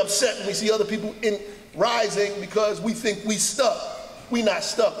 We get upset when we see other people rising because we think we stuck. We not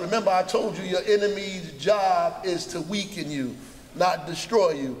stuck. Remember, I told you your enemy's job is to weaken you, not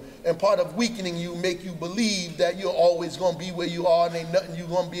destroy you. And part of weakening you make you believe that you're always going to be where you are and ain't nothing you're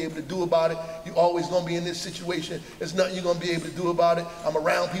going to be able to do about it. You're always going to be in this situation. There's nothing you're going to be able to do about it. I'm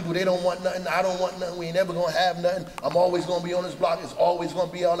around people, they don't want nothing. I don't want nothing. We ain't never going to have nothing. I'm always going to be on this block. It's always going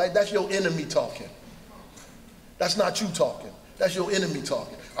to be all like that's your enemy talking. That's not you talking. That's your enemy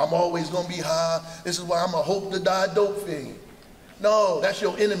talking. I'm always going to be high. This is why I'm a hope to die dope fiend. No, that's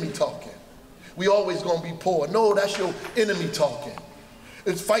your enemy talking. We always going to be poor. No, that's your enemy talking.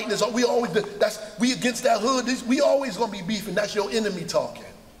 It's fighting us. We always, we against that hood. We always gonna be beefing. That's your enemy talking.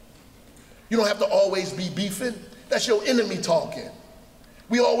 You don't have to always be beefing. That's your enemy talking.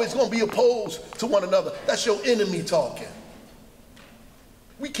 We always gonna be opposed to one another. That's your enemy talking.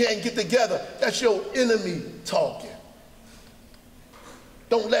 We can't get together. That's your enemy talking.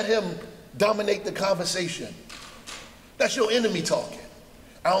 Don't let him dominate the conversation. That's your enemy talking.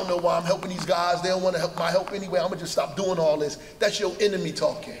 I don't know why I'm helping these guys. They don't want to help my help anyway. I'm going to just stop doing all this. That's your enemy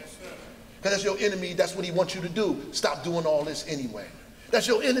talking. Because that's your enemy. That's what he wants you to do. Stop doing all this anyway. That's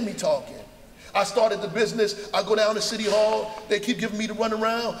your enemy talking. I started the business. I go down to City Hall. They keep giving me the run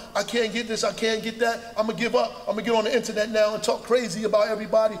around. I can't get this. I can't get that. I'm going to give up. I'm going to get on the internet now and talk crazy about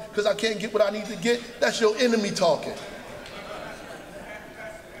everybody because I can't get what I need to get. That's your enemy talking.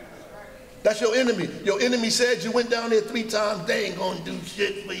 That's your enemy. Your enemy said you went down there 3 times. They ain't gonna do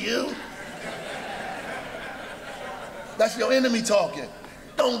shit for you. That's your enemy talking.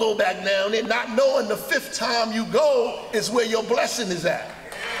 Don't go back down there, not knowing the 5th time you go is where your blessing is at.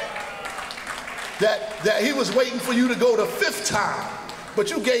 That he was waiting for you to go the 5th time But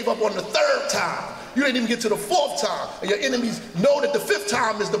you gave up on the 3rd time. You didn't even get to the 4th time. And your enemies know that the 5th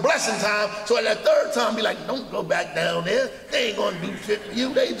time is the blessing time. So at that 3rd time, be like, don't go back down there. They ain't gonna do shit for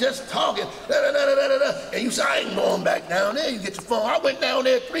you. They just talking. And you say, I ain't going back down there. You get your phone. I went down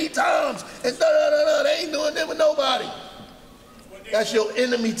there 3 times. And they ain't doing that with nobody. That's your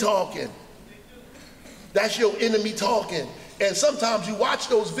enemy talking. That's your enemy talking. And sometimes you watch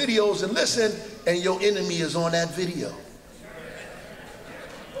those videos and listen, and your enemy is on that video.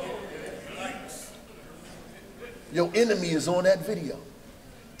 Your enemy is on that video,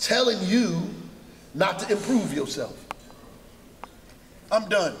 telling you not to improve yourself. I'm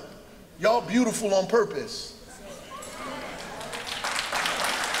done. Y'all beautiful on purpose.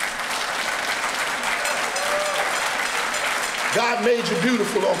 God made you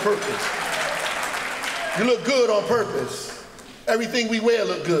beautiful on purpose. You look good on purpose. Everything we wear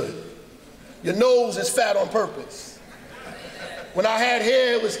look good. Your nose is fat on purpose. When I had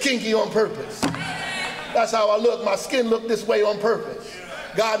hair, it was kinky on purpose. That's how I look. My skin looked this way on purpose.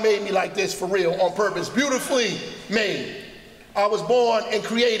 God made me like this for real, on purpose. Beautifully made. I was born and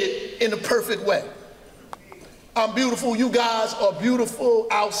created in the perfect way. I'm beautiful. You guys are beautiful,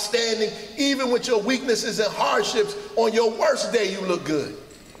 outstanding. Even with your weaknesses and hardships, on your worst day, you look good.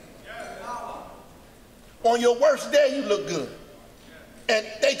 On your worst day, you look good. And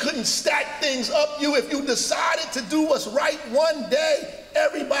they couldn't stack things up you. If you decided to do what's right one day,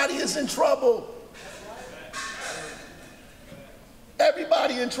 everybody is in trouble.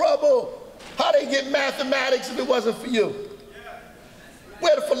 Everybody in trouble. How they get mathematics if it wasn't for you?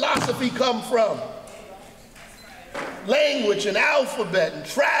 Where did philosophy come from? Language and alphabet and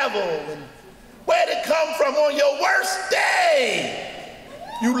travel. And where did it come from? On your worst day,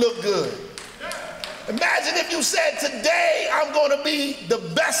 you look good. Imagine if you said, today I'm going to be the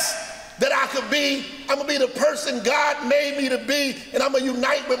best that I could be. I'm going to be the person God made me to be, and I'm going to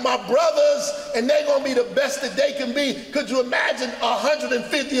unite with my brothers, and they're going to be the best that they can be. Could you imagine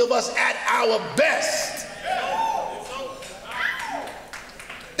 150 of us at our best?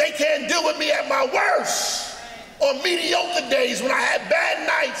 They can't deal with me at my worst. On mediocre days when I had bad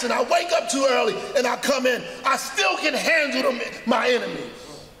nights and I wake up too early and I come in, I still can handle them, my enemies.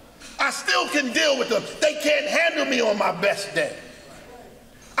 I still can deal with them. They can't handle me on my best day.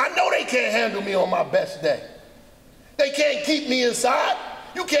 I know they can't handle me on my best day. They can't keep me inside.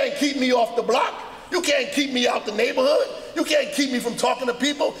 You can't keep me off the block. You can't keep me out the neighborhood. You can't keep me from talking to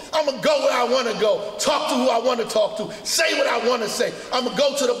people. I'm going to go where I want to go, talk to who I want to talk to, say what I want to say. I'm going to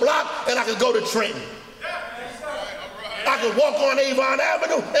go to the block and I can go to Trenton. I can walk on Avon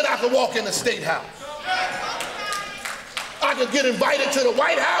Avenue and I can walk in the State House. I could get invited to the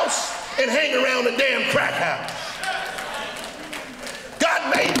White House and hang around the damn crack house.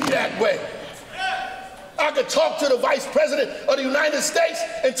 God made me that way. I could talk to the Vice President of the United States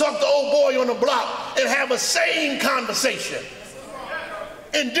and talk to old boy on the block and have a sane conversation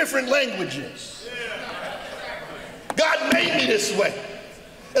in different languages. God made me this way.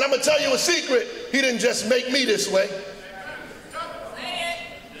 And I'm going to tell you a secret. He didn't just make me this way.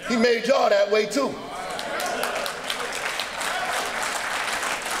 He made y'all that way too.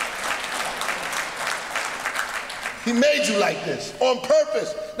 He made you like this on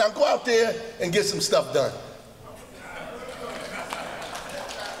purpose. Now go out there and get some stuff done.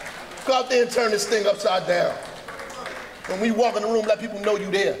 Go out there and turn this thing upside down. When we walk in the room, let people know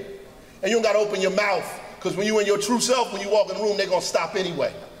you there. And you don't got to open your mouth, because when you in your true self, when you walk in the room, they're going to stop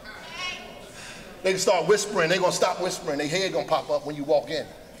anyway. They can start whispering. They're going to stop whispering. Their head going to pop up when you walk in.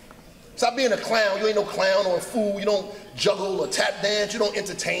 Stop being a clown. You ain't no clown or a fool. You don't juggle or tap dance. You don't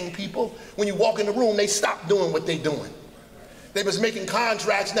entertain people. When you walk in the room, they stop doing what they're doing. They was making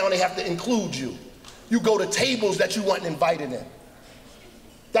contracts, now they have to include you. You go to tables that you weren't invited in.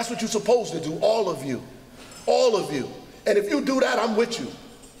 That's what you're supposed to do, all of you. All of you. And if you do that, I'm with you.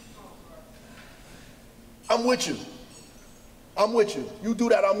 I'm with you. I'm with you. You do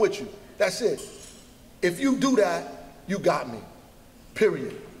that, I'm with you. That's it. If you do that, you got me.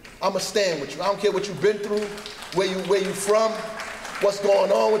 Period. I'm going to stand with you. I don't care what you've been through, where you from, what's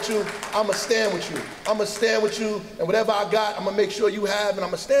going on with you. I'm going to stand with you. I'm going to stand with you, and whatever I got, I'm going to make sure you have, and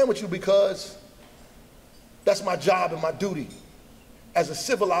I'm going to stand with you because that's my job and my duty as a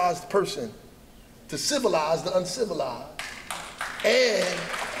civilized person, to civilize the uncivilized, and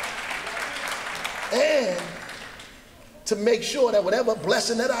to make sure that whatever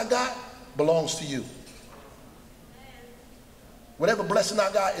blessing that I got belongs to you. Whatever blessing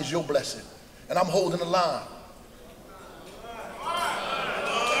I got is your blessing. And I'm holding the line.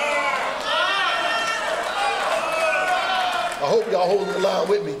 I hope y'all holding the line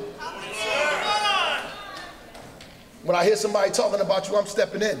with me. When I hear somebody talking about you, I'm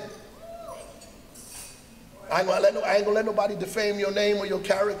stepping in. I ain't gonna let nobody defame your name or your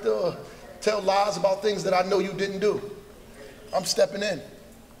character or tell lies about things that I know you didn't do. I'm stepping in.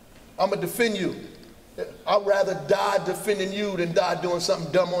 I'm gonna defend you. I'd rather die defending you than die doing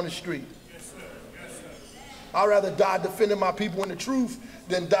something dumb on the street. I'd rather die defending my people in the truth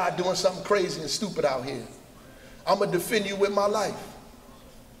than die doing something crazy and stupid out here. I'm gonna defend you with my life.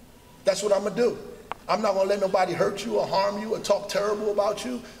 That's what I'm gonna do. I'm not gonna let nobody hurt you or harm you or talk terrible about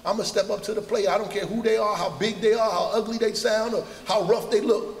you. I'm gonna step up to the plate. I don't care who they are, how big they are, how ugly they sound, or how rough they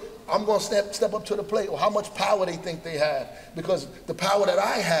look. I'm gonna step up to the plate, or how much power they think they have, because the power that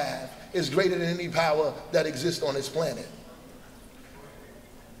I have is greater than any power that exists on this planet.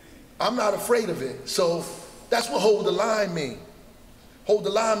 I'm not afraid of it. So that's what hold the line mean. Hold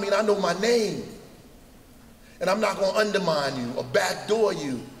the line mean I know my name, and I'm not gonna undermine you or backdoor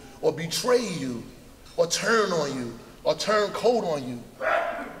you or betray you or turn on you or turn cold on you.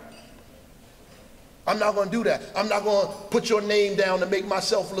 I'm not going to do that. I'm not going to put your name down to make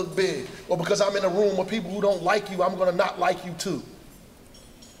myself look big, or because I'm in a room with people who don't like you, I'm going to not like you too.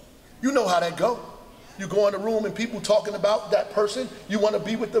 You know how that go. You go in a room and people talking about that person, you want to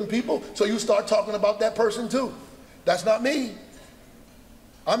be with them people, so you start talking about that person too. That's not me.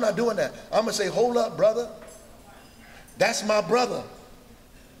 I'm not doing that. I'm going to say, hold up, brother. That's my brother.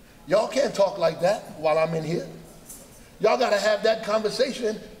 Y'all can't talk like that while I'm in here. Y'all got to have that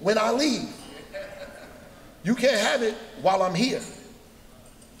conversation when I leave. You can't have it while I'm here.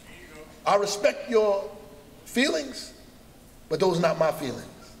 I respect your feelings, but those are not my feelings.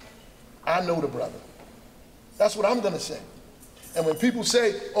 I know the brother. That's what I'm going to say. And when people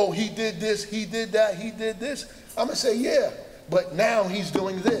say, oh, he did this, he did that, he did this, I'm going to say, yeah, but now he's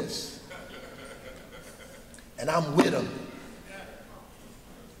doing this. And I'm with him.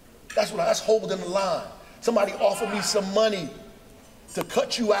 That's holding the line. Somebody offered me some money to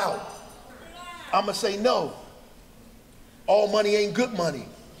cut you out. I'm going to say no. All money ain't good money.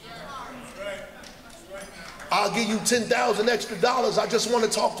 I'll give you $10,000 extra. I just want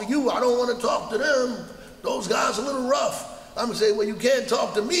to talk to you. I don't want to talk to them. Those guys are a little rough. I'm going to say, well, you can't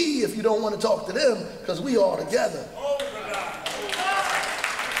talk to me if you don't want to talk to them, because we all together.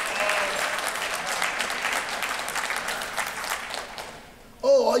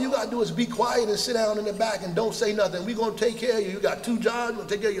 Oh, all you got to do is be quiet and sit down in the back and don't say nothing. We're going to take care of you. You got 2 jobs. We're going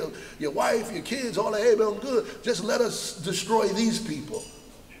to take care of your wife, your kids, all that. Hey, I'm good. Just let us destroy these people.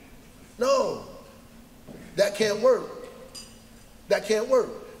 No, that can't work. That can't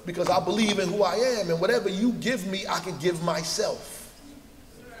work, because I believe in who I am, and whatever you give me, I can give myself.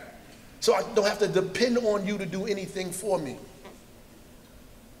 So I don't have to depend on you to do anything for me.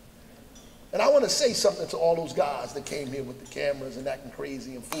 And I want to say something to all those guys that came here with the cameras and acting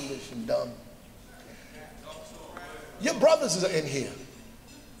crazy and foolish and dumb. Your brothers are in here.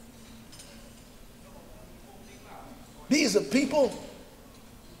 These are people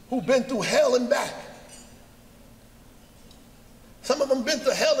who've been through hell and back. Some of them been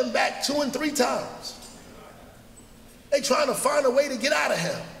through hell and back 2 and 3 times. They trying to find a way to get out of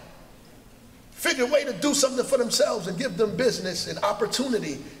hell. Figure a way to do something for themselves and give them business and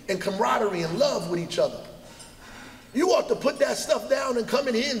opportunity and camaraderie and love with each other. You ought to put that stuff down and come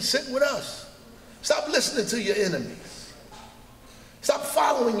in here and sit with us. Stop listening to your enemies. Stop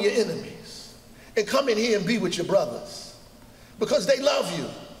following your enemies and come in here and be with your brothers, because they love you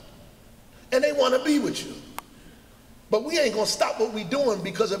and they want to be with you. But we ain't going to stop what we're doing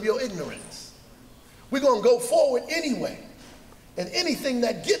because of your ignorance. We're going to go forward anyway, and anything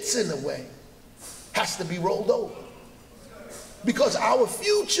that gets in the way has to be rolled over, because our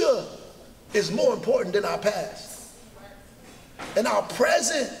future is more important than our past, and our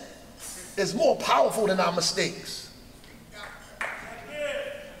present is more powerful than our mistakes.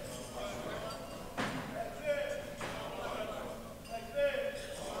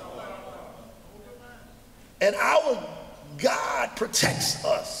 And our God protects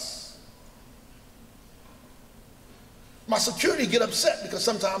us. My security get upset because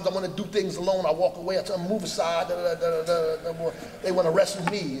sometimes I want to do things alone. I walk away, I tell them move aside. They want to wrestle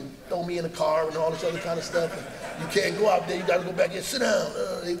me and throw me in the car and all this other kind of stuff. And you can't go out there, you got to go back here, sit down.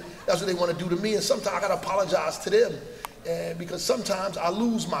 That's what they want to do to me. And sometimes I got to apologize to them, because sometimes I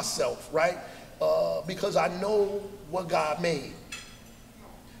lose myself, right? Because I know what God made,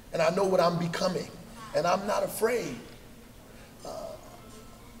 and I know what I'm becoming, and I'm not afraid.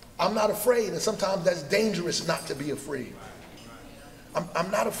 I'm not afraid, and sometimes that's dangerous not to be afraid. I'm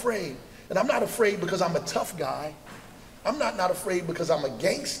not afraid, and I'm not afraid because I'm a tough guy. I'm not afraid because I'm a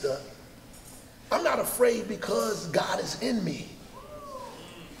gangster. I'm not afraid because God is in me.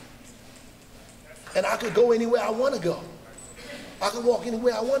 And I could go anywhere I want to go. I can walk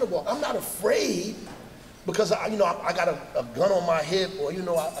anywhere I want to walk. I'm not afraid because I got a gun on my hip, or I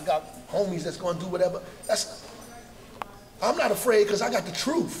got homies that's going to do whatever. I'm not afraid because I got the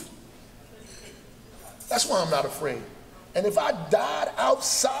truth. That's why I'm not afraid. And if I died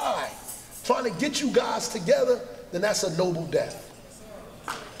outside trying to get you guys together, then that's a noble death.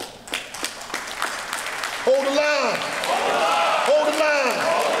 Hold the line. Hold the line.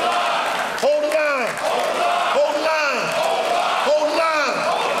 Hold the line. Hold the line. Hold the line.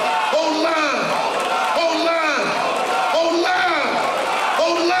 Hold the line. Hold the line. Hold the line.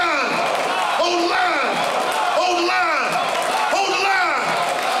 Hold the line. Hold the line. Hold the line. Hold the line.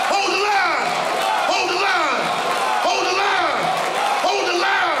 Hold the line. Hold the line. Hold the line. Hold the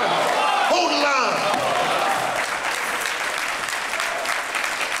line. Hold the line.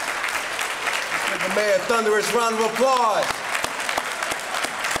 Give the mayor a thunderous round of applause.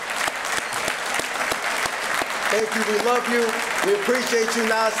 Thank you, we love you, we appreciate you.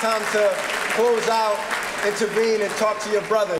 Now it's time to close out, intervene, and talk to your brother.